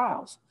clinical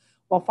trials,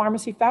 while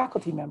pharmacy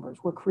faculty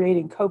members were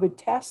creating COVID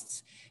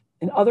tests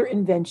and other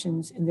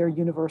inventions in their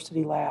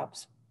university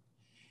labs.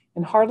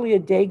 And hardly a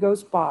day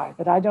goes by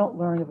that I don't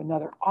learn of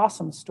another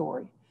awesome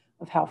story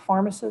of how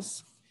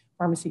pharmacists,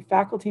 pharmacy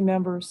faculty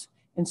members,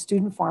 and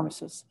student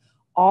pharmacists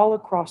all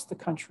across the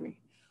country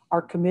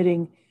are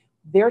committing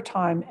their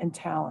time and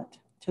talent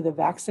to the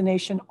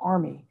vaccination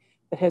army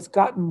that has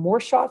gotten more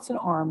shots in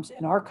arms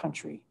in our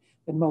country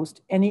than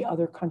most any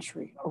other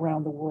country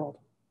around the world.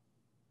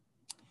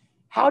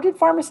 How did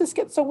pharmacists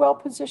get so well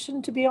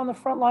positioned to be on the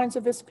front lines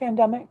of this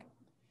pandemic?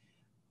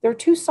 There are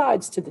two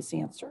sides to this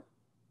answer.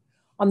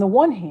 On the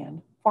one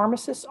hand,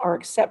 pharmacists are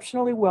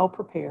exceptionally well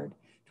prepared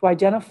to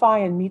identify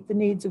and meet the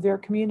needs of their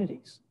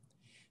communities.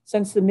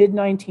 Since the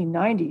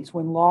mid-1990s,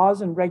 when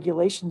laws and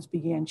regulations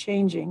began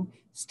changing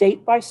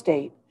state by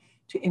state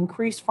to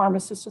increase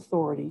pharmacists'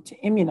 authority to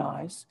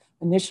immunize,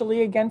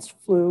 initially against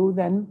flu,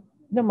 then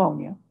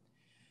pneumonia,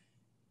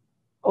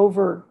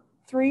 over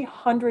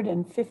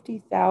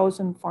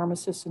 350,000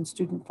 pharmacists and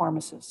student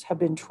pharmacists have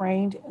been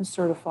trained and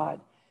certified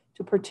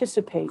to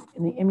participate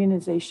in the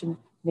immunization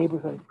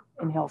neighborhood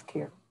in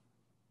healthcare.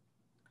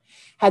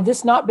 Had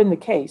this not been the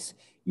case,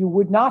 you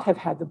would not have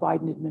had the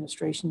Biden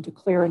administration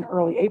declare in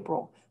early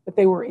April that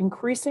they were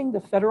increasing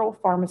the federal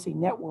pharmacy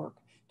network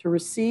to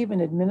receive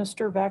and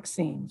administer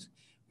vaccines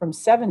from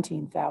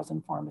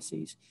 17,000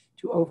 pharmacies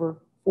to over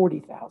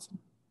 40,000.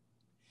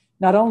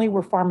 Not only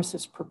were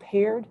pharmacists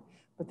prepared,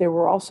 but they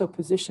were also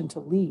positioned to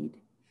lead,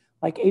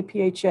 like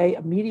APHA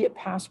immediate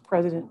past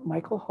president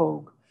Michael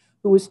Hogue,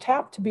 who was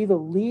tapped to be the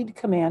lead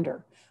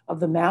commander of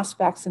the mass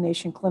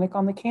vaccination clinic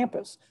on the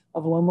campus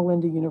of Loma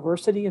Linda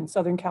University in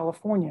Southern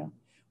California,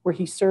 where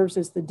he serves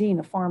as the dean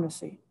of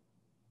pharmacy.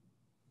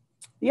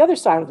 The other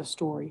side of the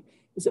story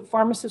is that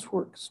pharmacists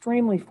were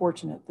extremely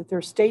fortunate that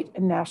their state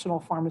and national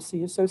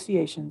pharmacy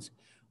associations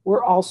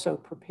were also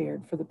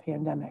prepared for the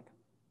pandemic.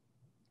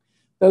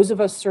 Those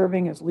of us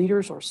serving as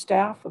leaders or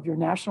staff of your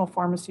national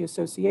pharmacy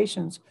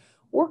associations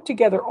work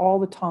together all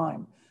the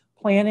time,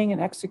 planning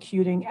and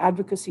executing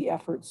advocacy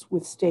efforts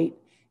with state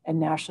and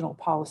national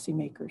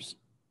policymakers.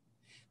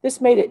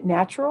 This made it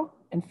natural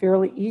and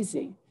fairly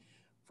easy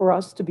for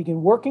us to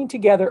begin working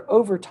together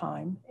over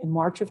time in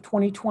March of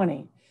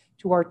 2020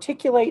 to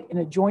articulate in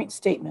a joint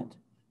statement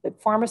that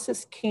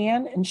pharmacists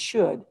can and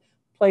should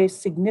play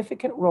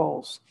significant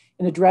roles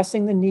in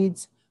addressing the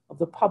needs of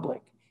the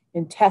public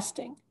in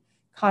testing,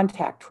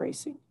 contact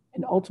tracing,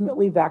 and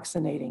ultimately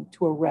vaccinating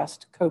to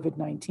arrest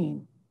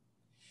COVID-19.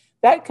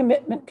 That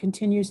commitment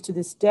continues to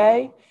this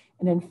day,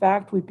 and in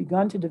fact, we've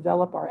begun to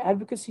develop our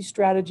advocacy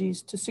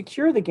strategies to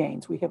secure the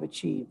gains we have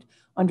achieved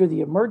under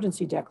the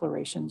emergency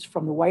declarations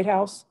from the White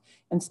House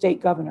and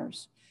state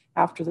governors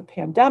after the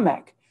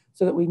pandemic,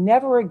 so that we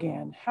never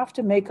again have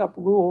to make up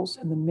rules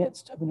in the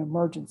midst of an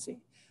emergency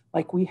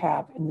like we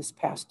have in this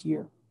past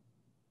year.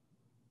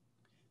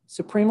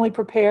 Supremely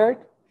prepared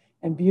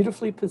and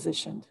beautifully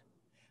positioned,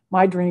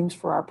 my dreams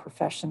for our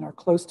profession are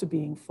close to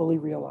being fully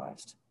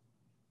realized,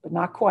 but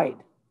not quite.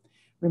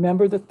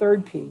 Remember, the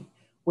third P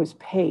was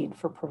paid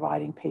for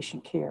providing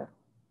patient care.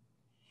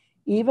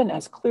 Even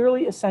as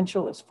clearly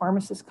essential as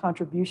pharmacists'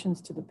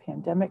 contributions to the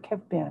pandemic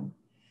have been,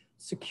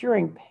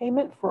 securing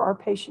payment for our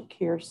patient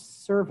care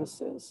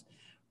services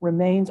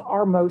remains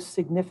our most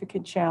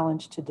significant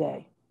challenge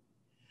today.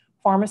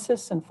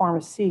 Pharmacists and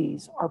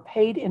pharmacies are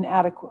paid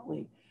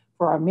inadequately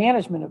for our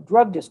management of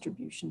drug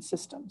distribution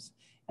systems,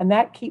 and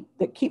that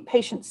keep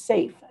patients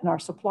safe and our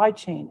supply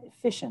chain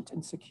efficient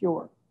and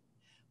secure.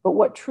 But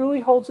what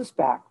truly holds us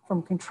back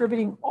from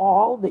contributing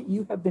all that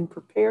you have been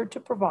prepared to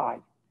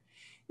provide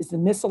is the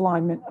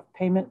misalignment of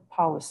payment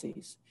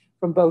policies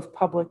from both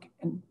public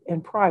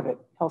and private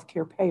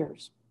healthcare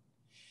payers.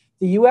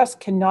 The U.S.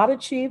 cannot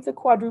achieve the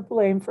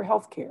quadruple aim for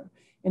healthcare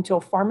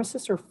until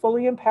pharmacists are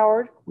fully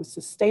empowered with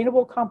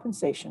sustainable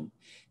compensation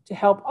to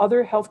help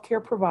other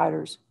healthcare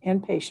providers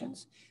and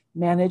patients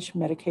manage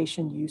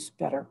medication use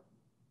better.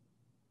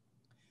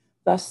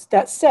 Thus,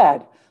 that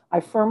said,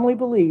 I firmly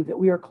believe that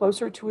we are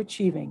closer to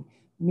achieving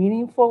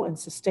meaningful and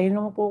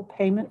sustainable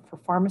payment for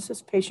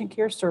pharmacist patient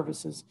care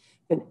services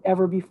than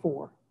ever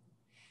before.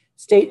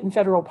 State and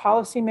federal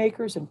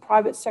policymakers and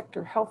private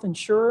sector health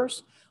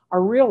insurers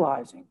are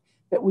realizing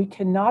that we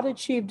cannot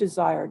achieve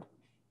desired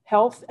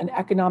health and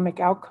economic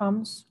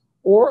outcomes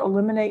or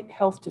eliminate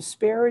health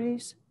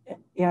disparities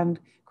and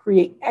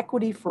create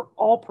equity for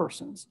all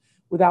persons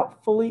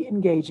without fully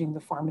engaging the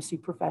pharmacy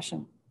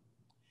profession.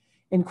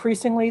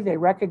 Increasingly, they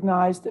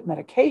recognize that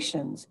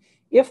medications,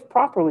 if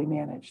properly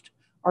managed,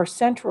 are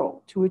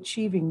central to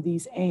achieving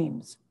these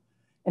aims.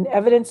 And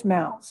evidence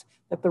mounts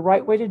that the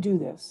right way to do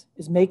this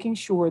is making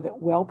sure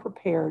that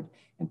well-prepared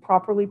and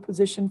properly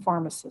positioned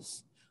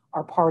pharmacists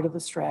are part of the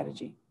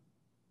strategy.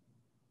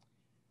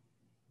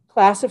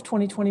 Class of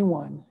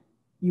 2021,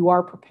 you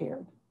are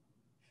prepared.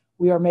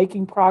 We are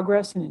making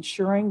progress in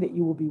ensuring that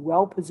you will be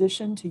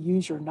well-positioned to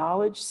use your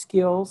knowledge,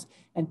 skills,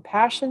 and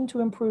passion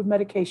to improve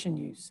medication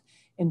use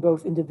in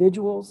both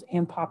individuals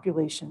and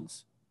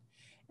populations.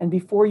 And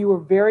before you are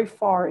very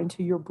far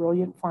into your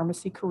brilliant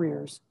pharmacy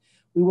careers,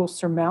 we will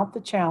surmount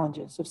the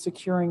challenges of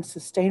securing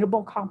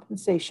sustainable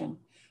compensation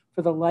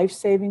for the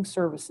life-saving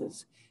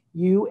services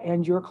you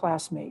and your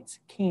classmates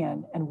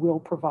can and will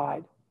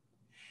provide.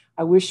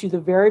 I wish you the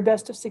very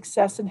best of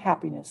success and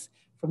happiness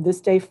from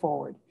this day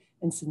forward,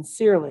 and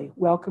sincerely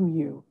welcome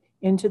you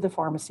into the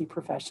pharmacy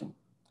profession.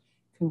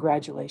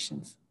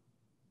 Congratulations.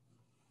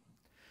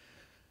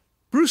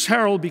 Bruce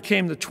Harrell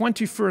became the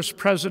 21st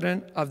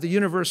president of the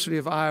University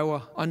of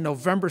Iowa on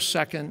November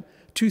 2nd,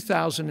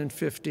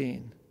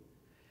 2015.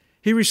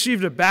 He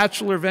received a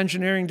Bachelor of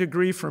Engineering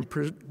degree from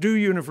Purdue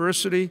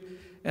University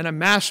and a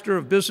Master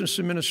of Business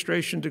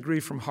Administration degree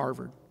from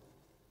Harvard.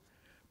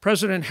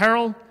 President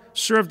Harrell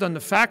served on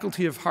the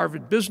faculty of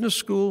Harvard Business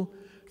School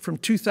from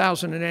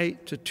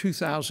 2008 to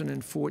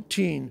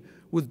 2014,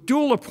 with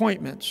dual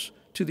appointments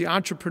to the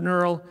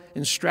entrepreneurial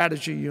and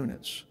strategy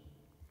units.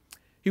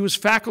 He was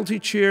faculty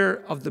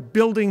chair of the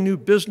Building New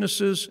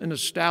Businesses and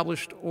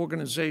Established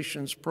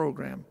Organizations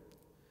program.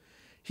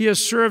 He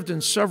has served in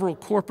several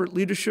corporate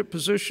leadership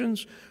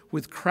positions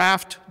with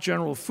Kraft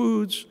General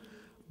Foods,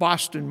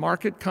 Boston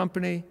Market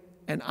Company,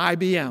 and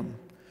IBM,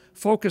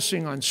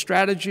 focusing on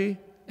strategy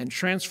and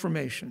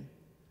transformation.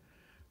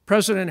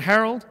 President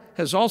Harold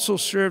has also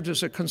served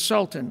as a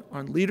consultant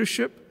on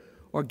leadership,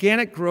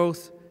 organic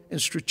growth,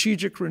 and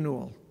strategic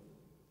renewal.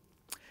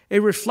 A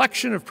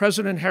reflection of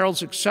President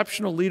Harold's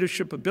exceptional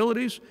leadership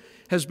abilities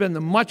has been the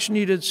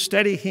much-needed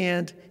steady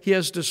hand he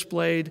has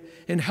displayed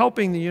in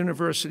helping the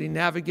university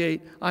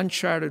navigate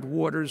uncharted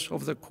waters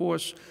over the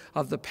course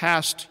of the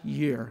past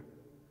year.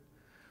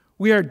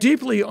 We are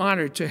deeply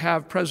honored to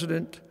have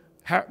President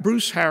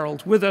Bruce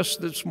Harold with us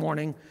this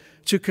morning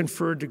to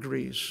confer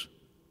degrees.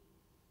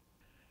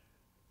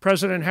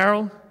 President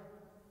Harold,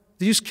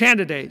 these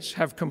candidates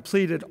have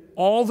completed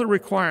all the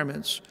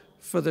requirements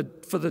for the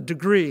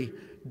degree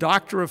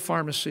Doctor of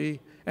Pharmacy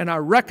and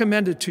are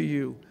recommended to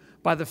you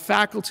by the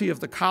faculty of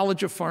the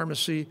College of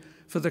Pharmacy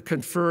for the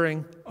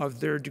conferring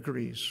of their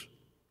degrees.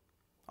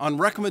 On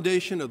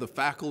recommendation of the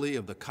faculty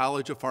of the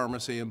College of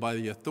Pharmacy and by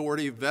the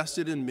authority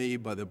vested in me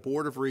by the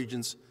Board of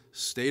Regents,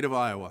 State of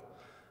Iowa,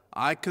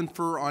 I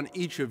confer on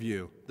each of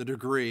you the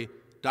degree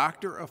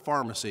Doctor of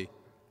Pharmacy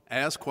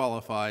as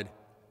qualified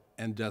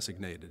and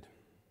designated.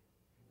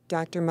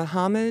 Dr.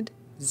 Muhammad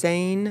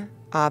Zain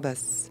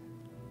Abbas.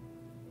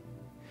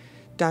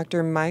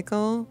 Dr.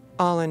 Michael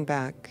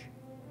Allenbach.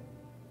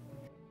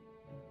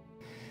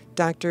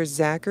 Dr.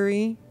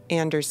 Zachary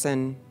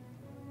Anderson.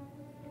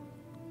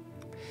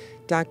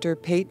 Dr.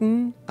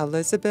 Peyton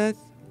Elizabeth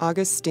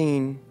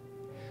Augustine,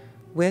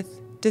 with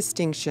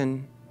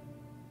distinction.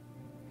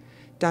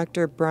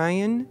 Dr.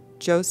 Brian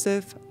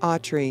Joseph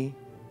Autry,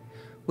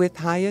 with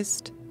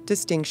highest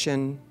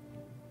distinction.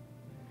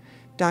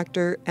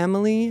 Dr.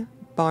 Emily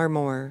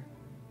Barmore.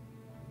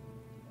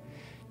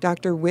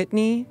 Dr.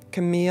 Whitney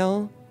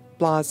Camille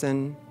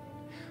Blazen,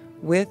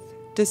 with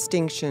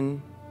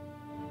distinction.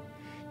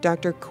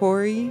 Dr.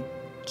 Corey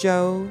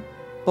Joe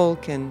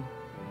Bolkin.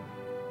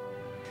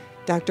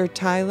 Dr.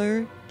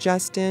 Tyler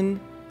Justin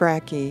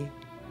Brackey.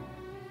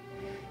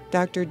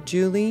 Dr.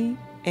 Julie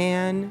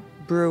Ann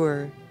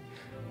Brewer,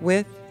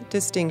 with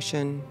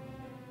distinction.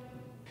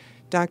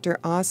 Dr.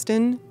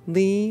 Austin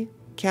Lee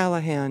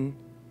Callahan,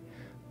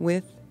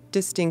 with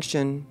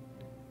distinction.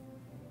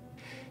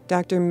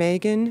 Dr.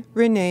 Megan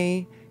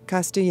Renee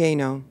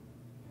Castellano.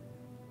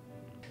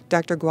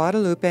 Dr.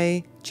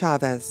 Guadalupe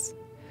Chavez,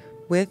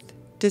 with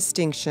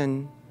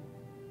distinction.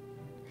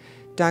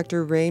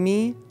 Dr.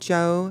 Ramy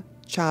Joe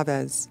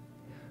Chavez,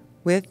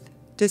 with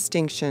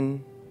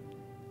distinction.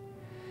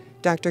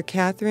 Dr.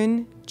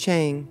 Catherine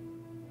Chang.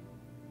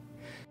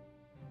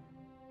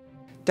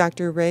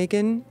 Dr.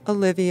 Reagan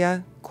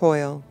Olivia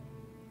Coyle.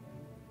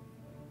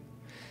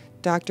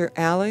 Dr.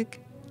 Alec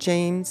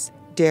James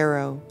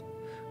Darrow,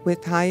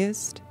 with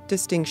highest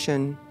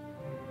distinction.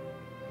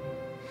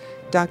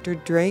 Dr.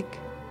 Drake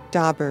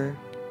Dauber.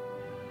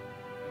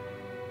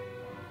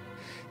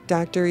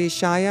 Dr.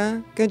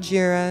 Ishaya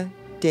Gajira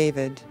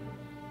David.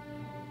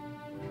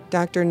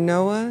 Dr.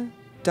 Noah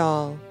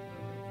Dahl,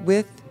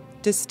 with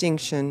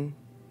distinction.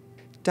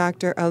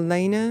 Dr.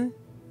 Elena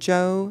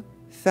Jo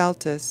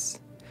Feltus,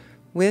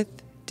 with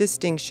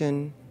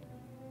distinction.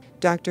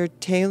 Dr.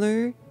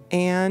 Taylor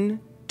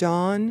Ann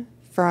Dawn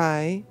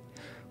Fry,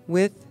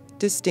 with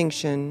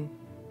distinction.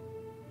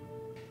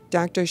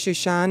 Dr.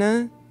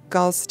 Shoshana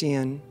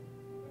Galstian.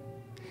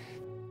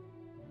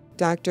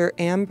 Dr.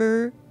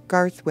 Amber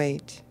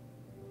Garthwaite.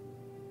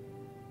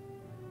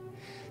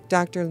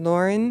 Dr.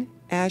 Lauren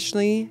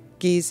Ashley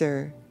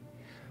Geezer,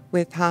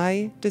 with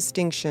high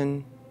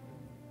distinction.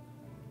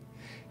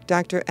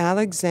 Dr.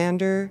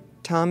 Alexander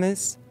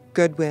Thomas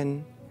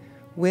Goodwin,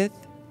 with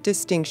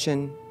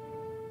distinction.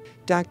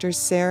 Dr.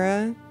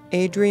 Sarah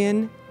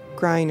Adrian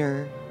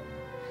Greiner,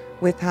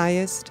 with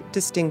highest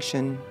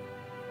distinction.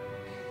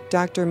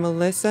 Dr.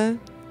 Melissa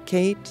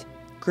Kate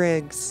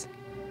Griggs.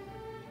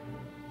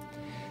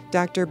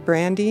 Dr.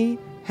 Brandy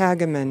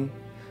Hageman,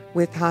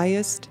 with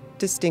highest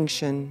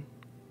distinction.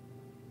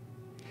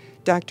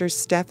 Dr.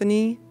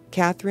 Stephanie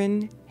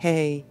Catherine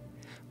Hay,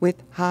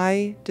 with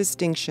high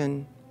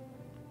distinction.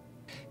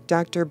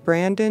 Dr.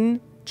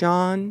 Brandon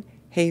John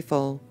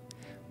Hafel,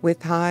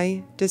 with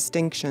high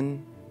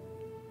distinction.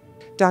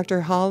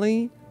 Dr.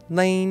 Holly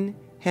Lane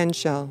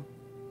Henschel.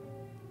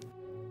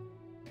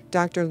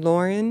 Dr.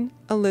 Lauren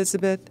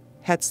Elizabeth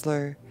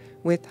Hetzler,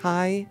 with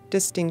high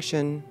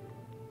distinction.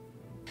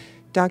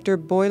 Dr.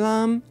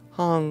 Boilam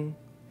Hong,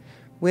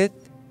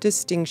 with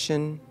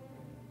distinction.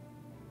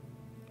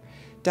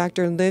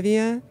 Dr.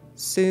 Livia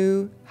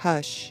Sue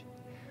Hush,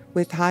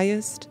 with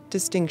highest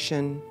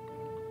distinction.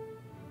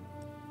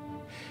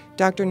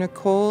 Dr.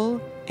 Nicole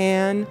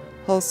Ann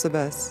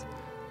Hulsebus,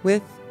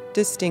 with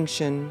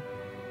distinction.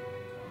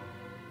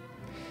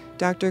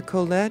 Dr.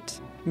 Colette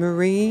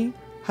Marie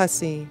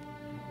Hussey.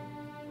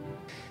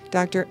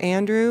 Dr.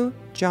 Andrew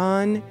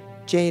John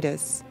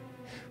Jadis,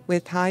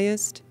 with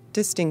highest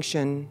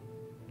distinction.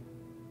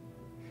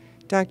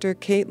 Dr.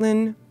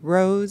 Caitlin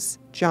Rose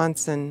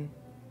Johnson.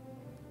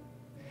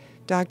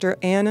 Dr.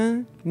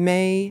 Anna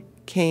Mae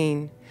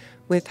Kane,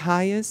 with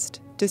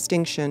highest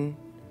distinction.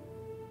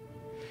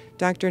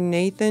 Dr.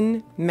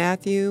 Nathan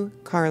Matthew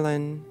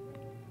Carlin.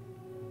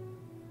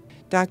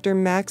 Dr.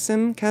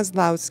 Maxim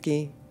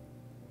Kozlowski.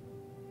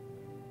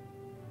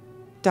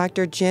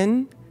 Dr.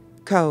 Jin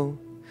Ko,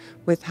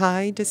 with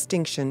high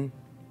distinction.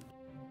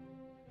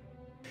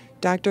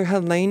 Dr.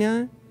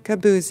 Helena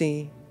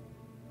Kabouzi.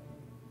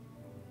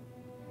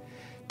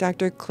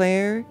 Dr.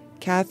 Claire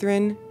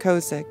Catherine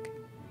Kozik.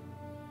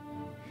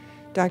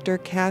 Dr.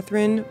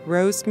 Catherine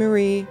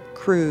Rosemarie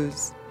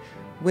Cruz,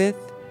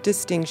 with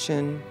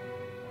distinction.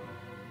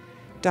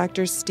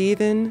 Dr.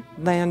 Stephen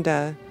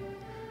Landa,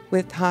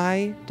 with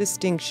high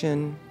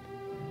distinction.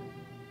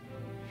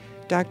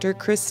 Dr.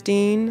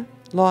 Christine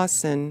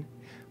Lawson,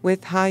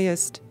 with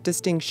highest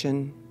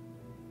distinction.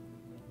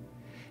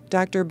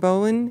 Dr.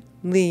 Bowen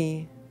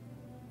Lee.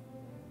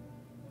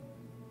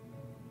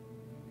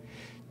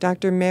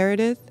 Dr.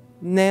 Meredith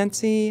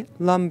Nancy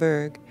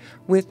Lumberg,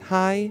 with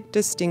high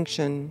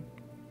distinction.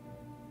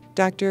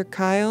 Dr.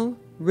 Kyle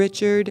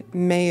Richard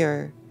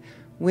Mayer,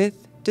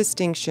 with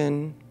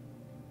distinction.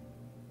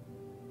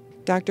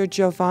 Dr.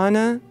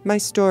 Giovanna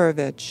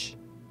Majstorovich,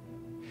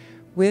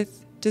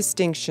 with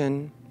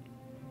distinction.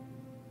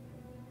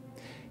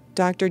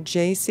 Dr.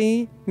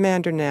 J.C.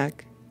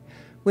 Mandernack,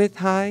 with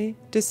high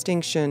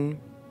distinction.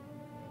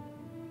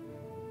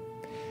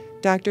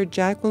 Dr.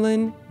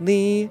 Jacqueline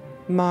Lee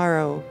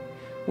Morrow,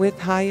 with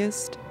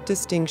highest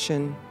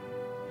distinction.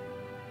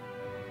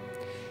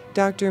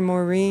 Dr.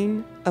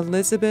 Maureen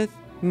Elizabeth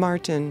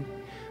Martin,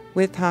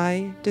 with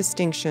high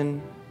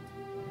distinction.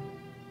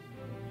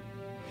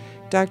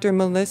 Dr.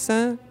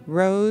 Melissa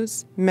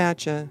Rose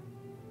Matcha.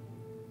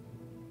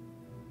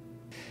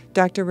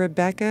 Dr.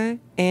 Rebecca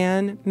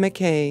Ann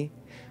McKay,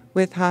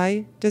 with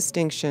high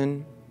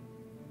distinction.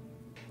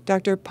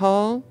 Dr.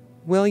 Paul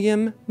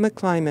William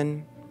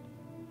McClyman.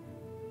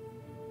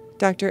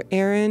 Dr.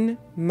 Aaron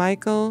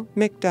Michael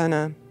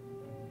McDonough.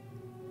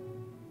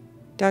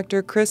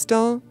 Dr.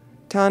 Crystal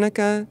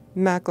Tonica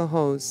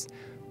McElhose,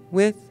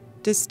 with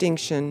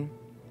distinction.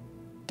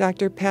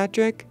 Dr.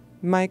 Patrick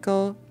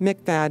Michael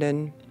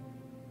McFadden.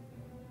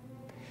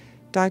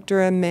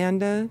 Dr.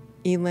 Amanda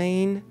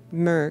Elaine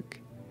Merck,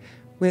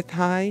 with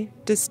high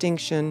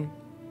distinction.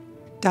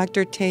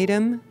 Dr.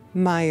 Tatum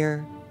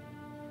Meyer.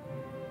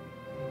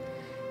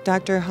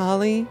 Dr.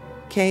 Holly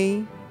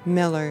K.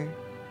 Miller.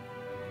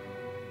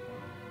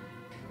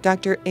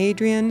 Dr.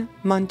 Adrian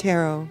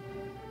Montero.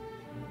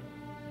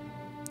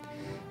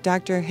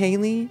 Dr.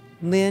 Haley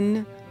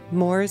Lynn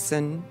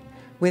Morrison,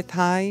 with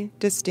high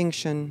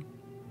distinction.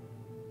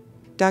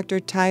 Dr.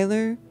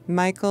 Tyler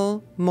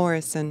Michael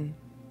Morrison.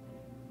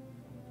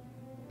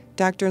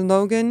 Dr.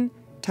 Logan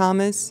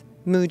Thomas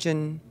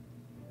Mugen.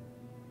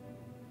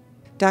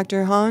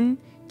 Dr. Han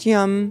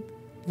Tiam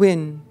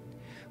Nguyen,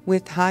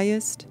 with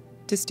highest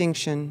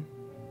distinction.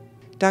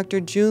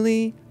 Dr.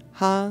 Julie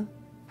Ha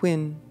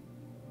Nguyen.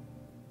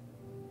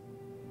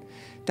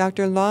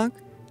 Dr. Locke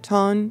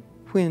Ton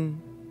Nguyen.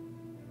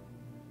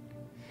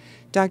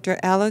 Dr.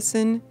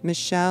 Allison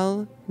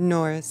Michelle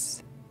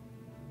Norris.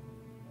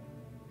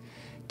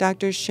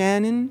 Dr.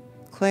 Shannon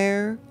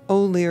Claire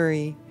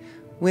O'Leary,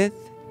 with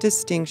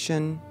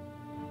distinction.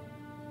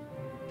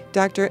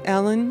 Dr.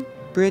 Ellen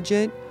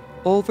Bridget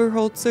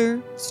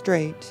Overholtzer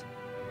Straight.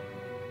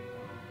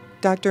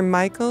 Dr.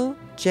 Michael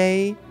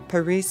J.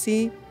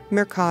 Parisi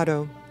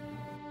Mercado.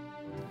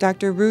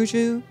 Dr.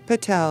 Ruju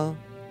Patel,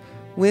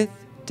 with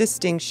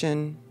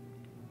distinction.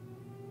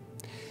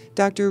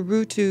 Dr.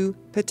 Rutu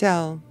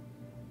Patel.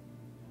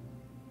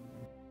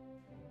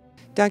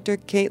 Dr.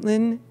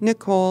 Caitlin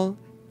Nicole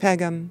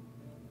Pegum.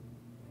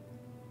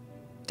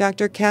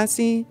 Dr.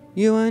 Cassie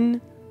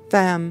Yuan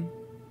Pham,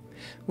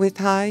 with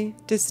high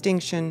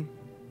distinction.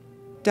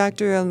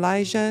 Dr.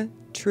 Elijah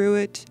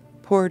Truitt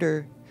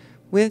Porter,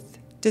 with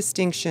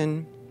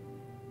distinction.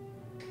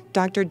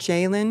 Dr.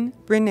 Jalen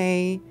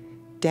Renee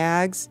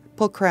Daggs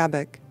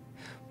Polkrabic,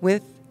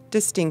 with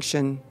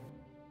distinction.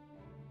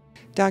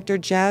 Dr.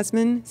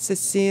 Jasmine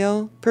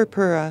Cecile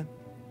Purpura.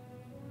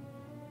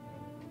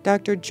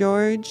 Dr.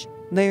 George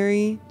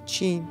Larry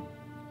Chi.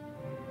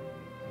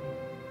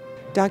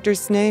 Dr.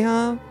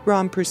 Sneha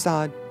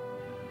Ramprasad.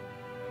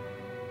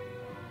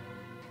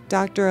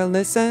 Dr.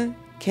 Alyssa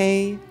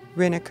K.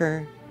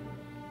 Rineker.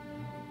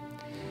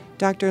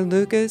 Dr.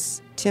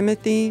 Lucas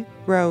Timothy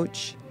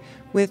Roach,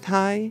 with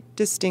high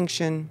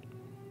distinction.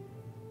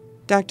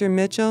 Dr.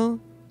 Mitchell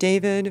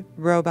David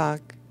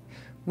Robach,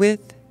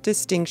 with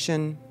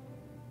distinction.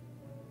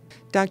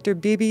 Dr.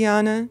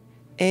 Bibiana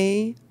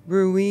A.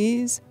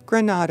 Ruiz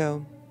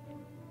Granado.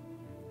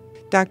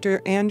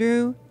 Dr.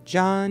 Andrew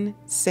John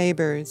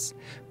Sabers,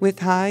 with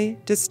high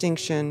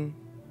distinction.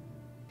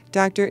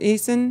 Dr.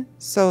 Eason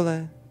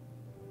Sola.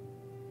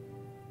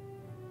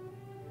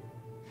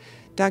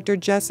 Dr.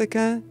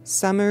 Jessica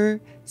Summer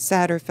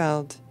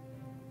Satterfeld.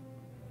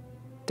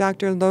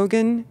 Dr.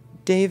 Logan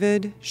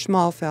David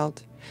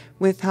Schmalfeld,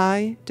 with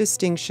high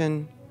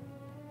distinction.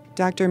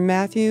 Dr.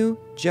 Matthew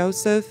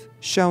Joseph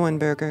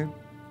Schoenberger.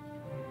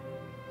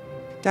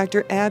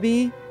 Dr.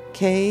 Abby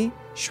K.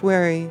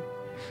 Schwery,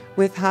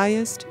 with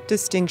highest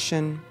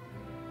distinction.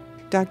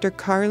 Dr.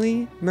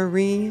 Carly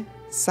Marie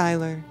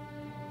Seiler.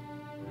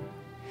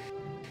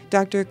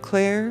 Dr.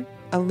 Claire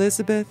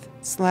Elizabeth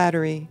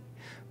Slattery,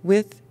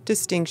 with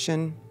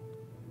distinction.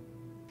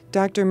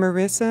 Dr.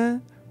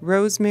 Marissa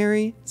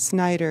Rosemary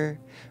Snyder,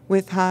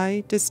 with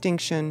high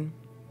distinction.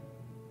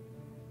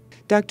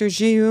 Dr.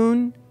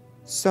 Jiyoon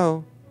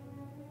So.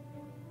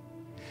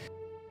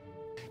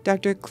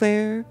 Dr.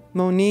 Claire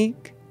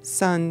Monique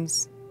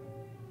Sons.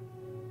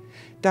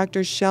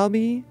 Dr.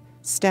 Shelby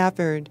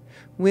Stafford,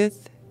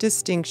 with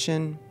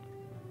distinction.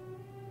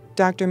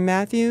 Dr.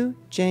 Matthew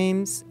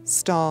James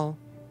Stahl.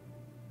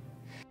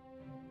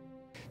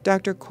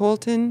 Dr.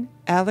 Colton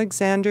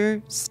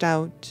Alexander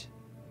Stout.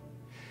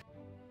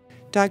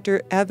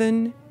 Dr.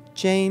 Evan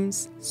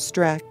James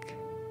Streck.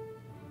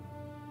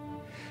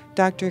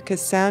 Dr.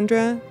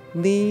 Cassandra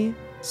Lee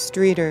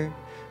Streeter,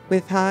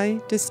 with high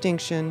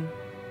distinction.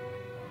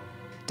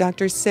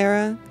 Dr.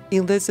 Sarah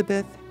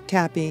Elizabeth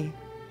Tappy.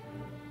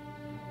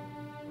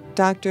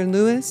 Dr.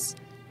 Louis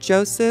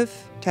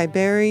Joseph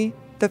Tiberi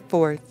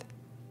IV.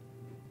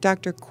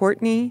 Dr.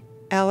 Courtney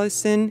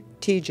Allison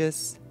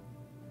Tegis.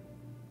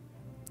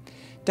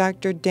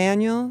 Dr.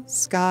 Daniel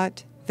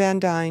Scott Van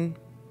Dyne.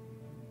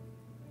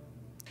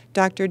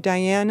 Dr.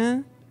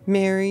 Diana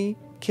Mary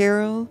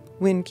Carol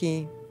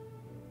Winke.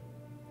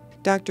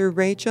 Dr.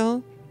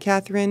 Rachel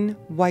Catherine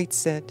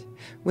Whitesit,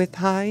 with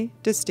high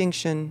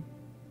distinction.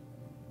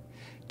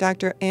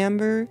 Dr.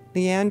 Amber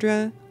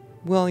Leandra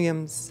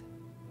Williams.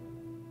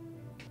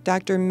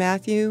 Dr.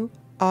 Matthew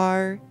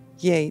R.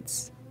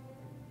 Yates.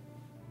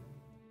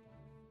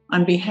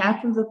 On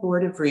behalf of the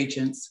Board of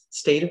Regents,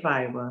 State of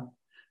Iowa,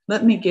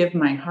 let me give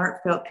my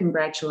heartfelt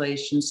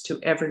congratulations to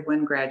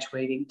everyone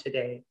graduating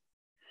today.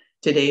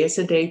 Today is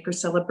a day for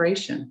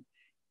celebration,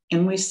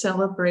 and we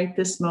celebrate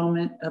this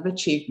moment of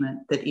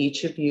achievement that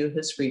each of you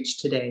has reached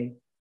today.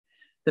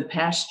 The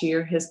past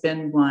year has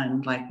been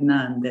one like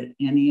none that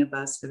any of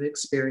us have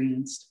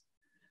experienced.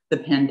 The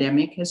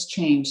pandemic has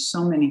changed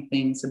so many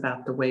things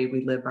about the way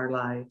we live our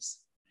lives.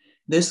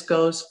 This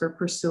goes for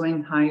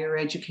pursuing higher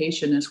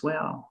education as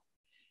well.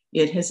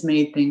 It has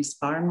made things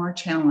far more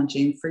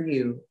challenging for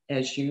you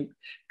as you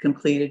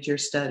completed your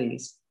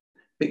studies,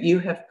 but you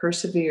have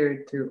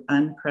persevered through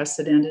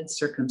unprecedented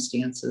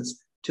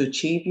circumstances to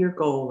achieve your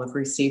goal of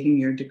receiving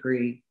your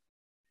degree.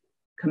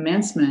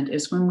 Commencement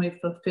is when we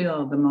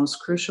fulfill the most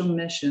crucial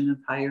mission of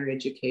higher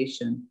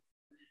education,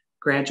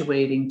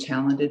 graduating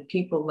talented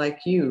people like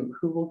you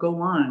who will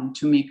go on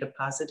to make a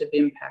positive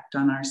impact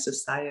on our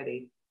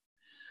society.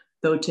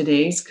 Though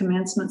today's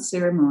commencement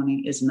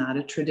ceremony is not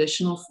a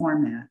traditional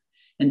format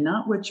and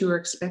not what you were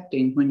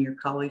expecting when your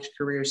college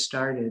career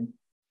started,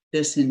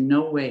 this in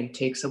no way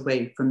takes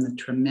away from the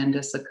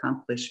tremendous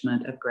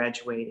accomplishment of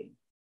graduating.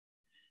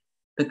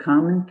 The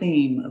common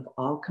theme of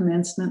all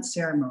commencement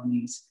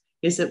ceremonies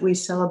is that we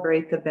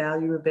celebrate the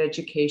value of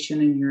education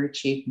and your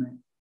achievement.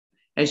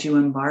 As you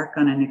embark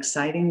on an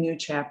exciting new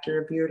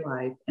chapter of your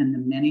life and the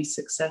many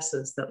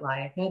successes that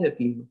lie ahead of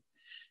you,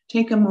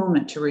 take a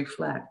moment to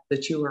reflect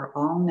that you are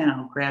all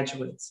now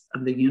graduates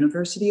of the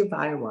University of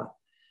Iowa,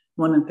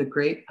 one of the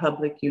great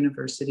public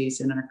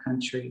universities in our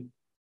country.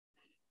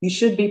 You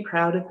should be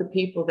proud of the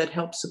people that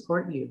help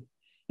support you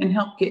and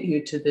help get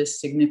you to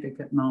this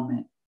significant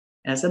moment.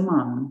 As a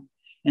mom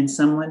and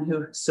someone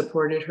who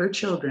supported her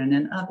children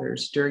and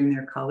others during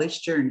their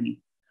college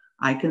journey,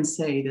 I can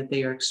say that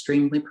they are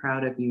extremely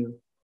proud of you.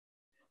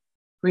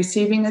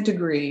 Receiving a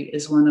degree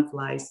is one of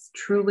life's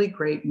truly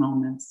great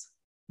moments.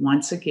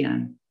 Once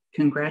again,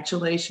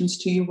 congratulations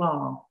to you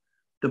all.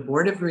 The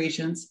Board of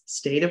Regents,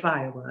 State of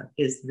Iowa,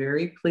 is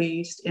very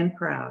pleased and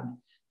proud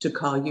to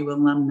call you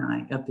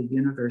alumni of the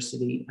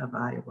University of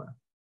Iowa.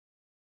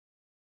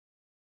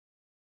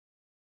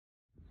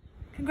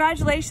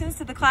 Congratulations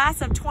to the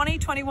class of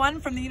 2021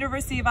 from the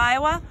University of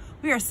Iowa.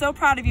 We are so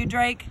proud of you,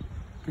 Drake.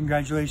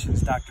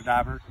 Congratulations, Dr.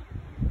 Dauber.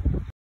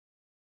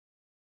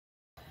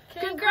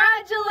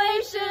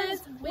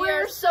 Congratulations!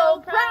 We're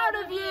so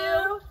proud of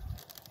you!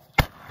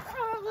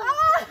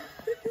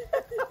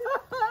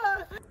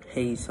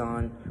 Hey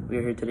Son, we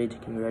are here today to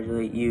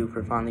congratulate you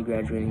for finally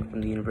graduating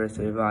from the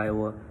University of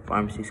Iowa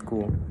Pharmacy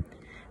School.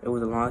 It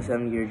was a long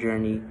 7-year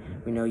journey.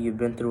 We know you've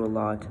been through a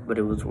lot, but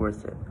it was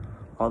worth it.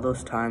 All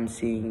those times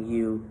seeing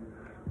you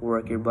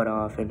work your butt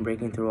off and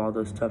breaking through all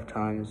those tough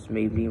times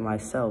made me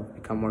myself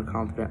become more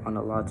confident on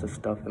lots of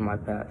stuff in my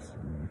past.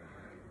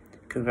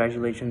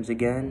 Congratulations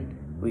again.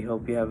 We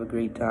hope you have a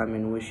great time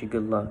and wish you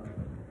good luck.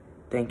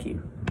 Thank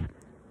you.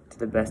 It's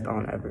the best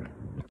on ever.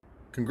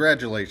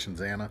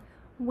 Congratulations, Anna.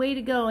 Way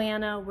to go,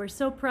 Anna. We're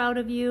so proud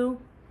of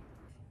you.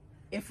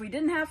 If we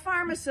didn't have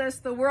pharmacists,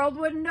 the world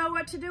wouldn't know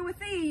what to do with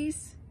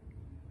these.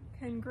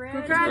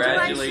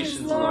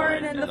 Congratulations,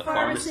 Lauren, and the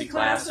pharmacy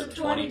class of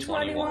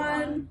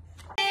 2021.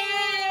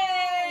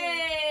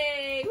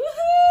 Yay!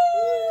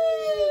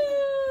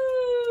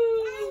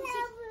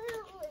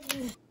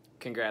 Woohoo!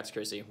 Congrats,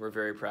 Chrissy. We're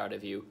very proud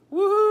of you.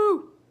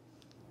 Woohoo!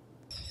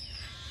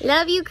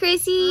 Love you,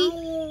 Chrissy.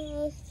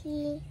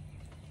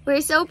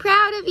 We're so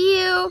proud of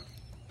you.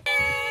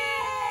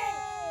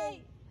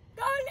 Yay!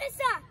 Go,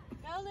 Lissa!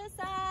 Go,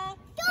 Lissa!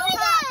 Go,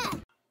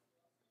 Lissa!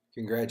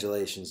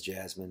 Congratulations,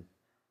 Jasmine.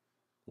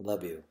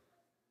 Love you.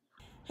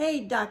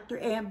 Hey, Dr.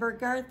 Amber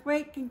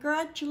Garthwaite,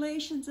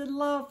 congratulations and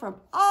love from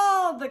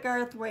all the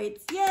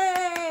Garthwaites.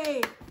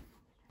 Yay!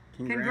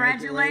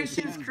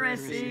 Congratulations,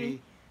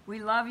 Chrissy. We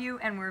love you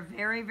and we're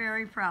very,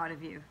 very proud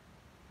of you.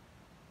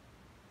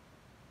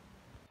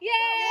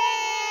 Yay!